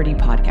Southern Liberty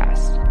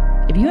Podcast.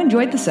 If you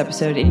enjoyed this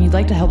episode and you'd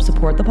like to help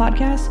support the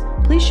podcast,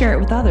 please share it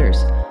with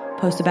others.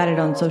 Post about it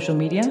on social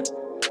media.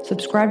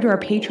 Subscribe to our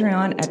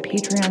Patreon at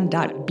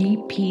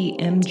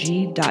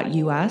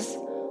patreon.bpmg.us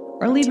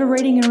or leave a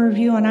rating and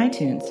review on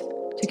iTunes.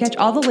 To catch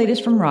all the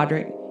latest from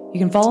Roderick, you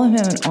can follow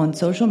him on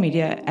social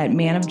media at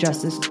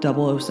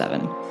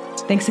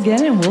manofjustice007. Thanks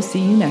again, and we'll see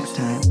you next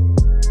time.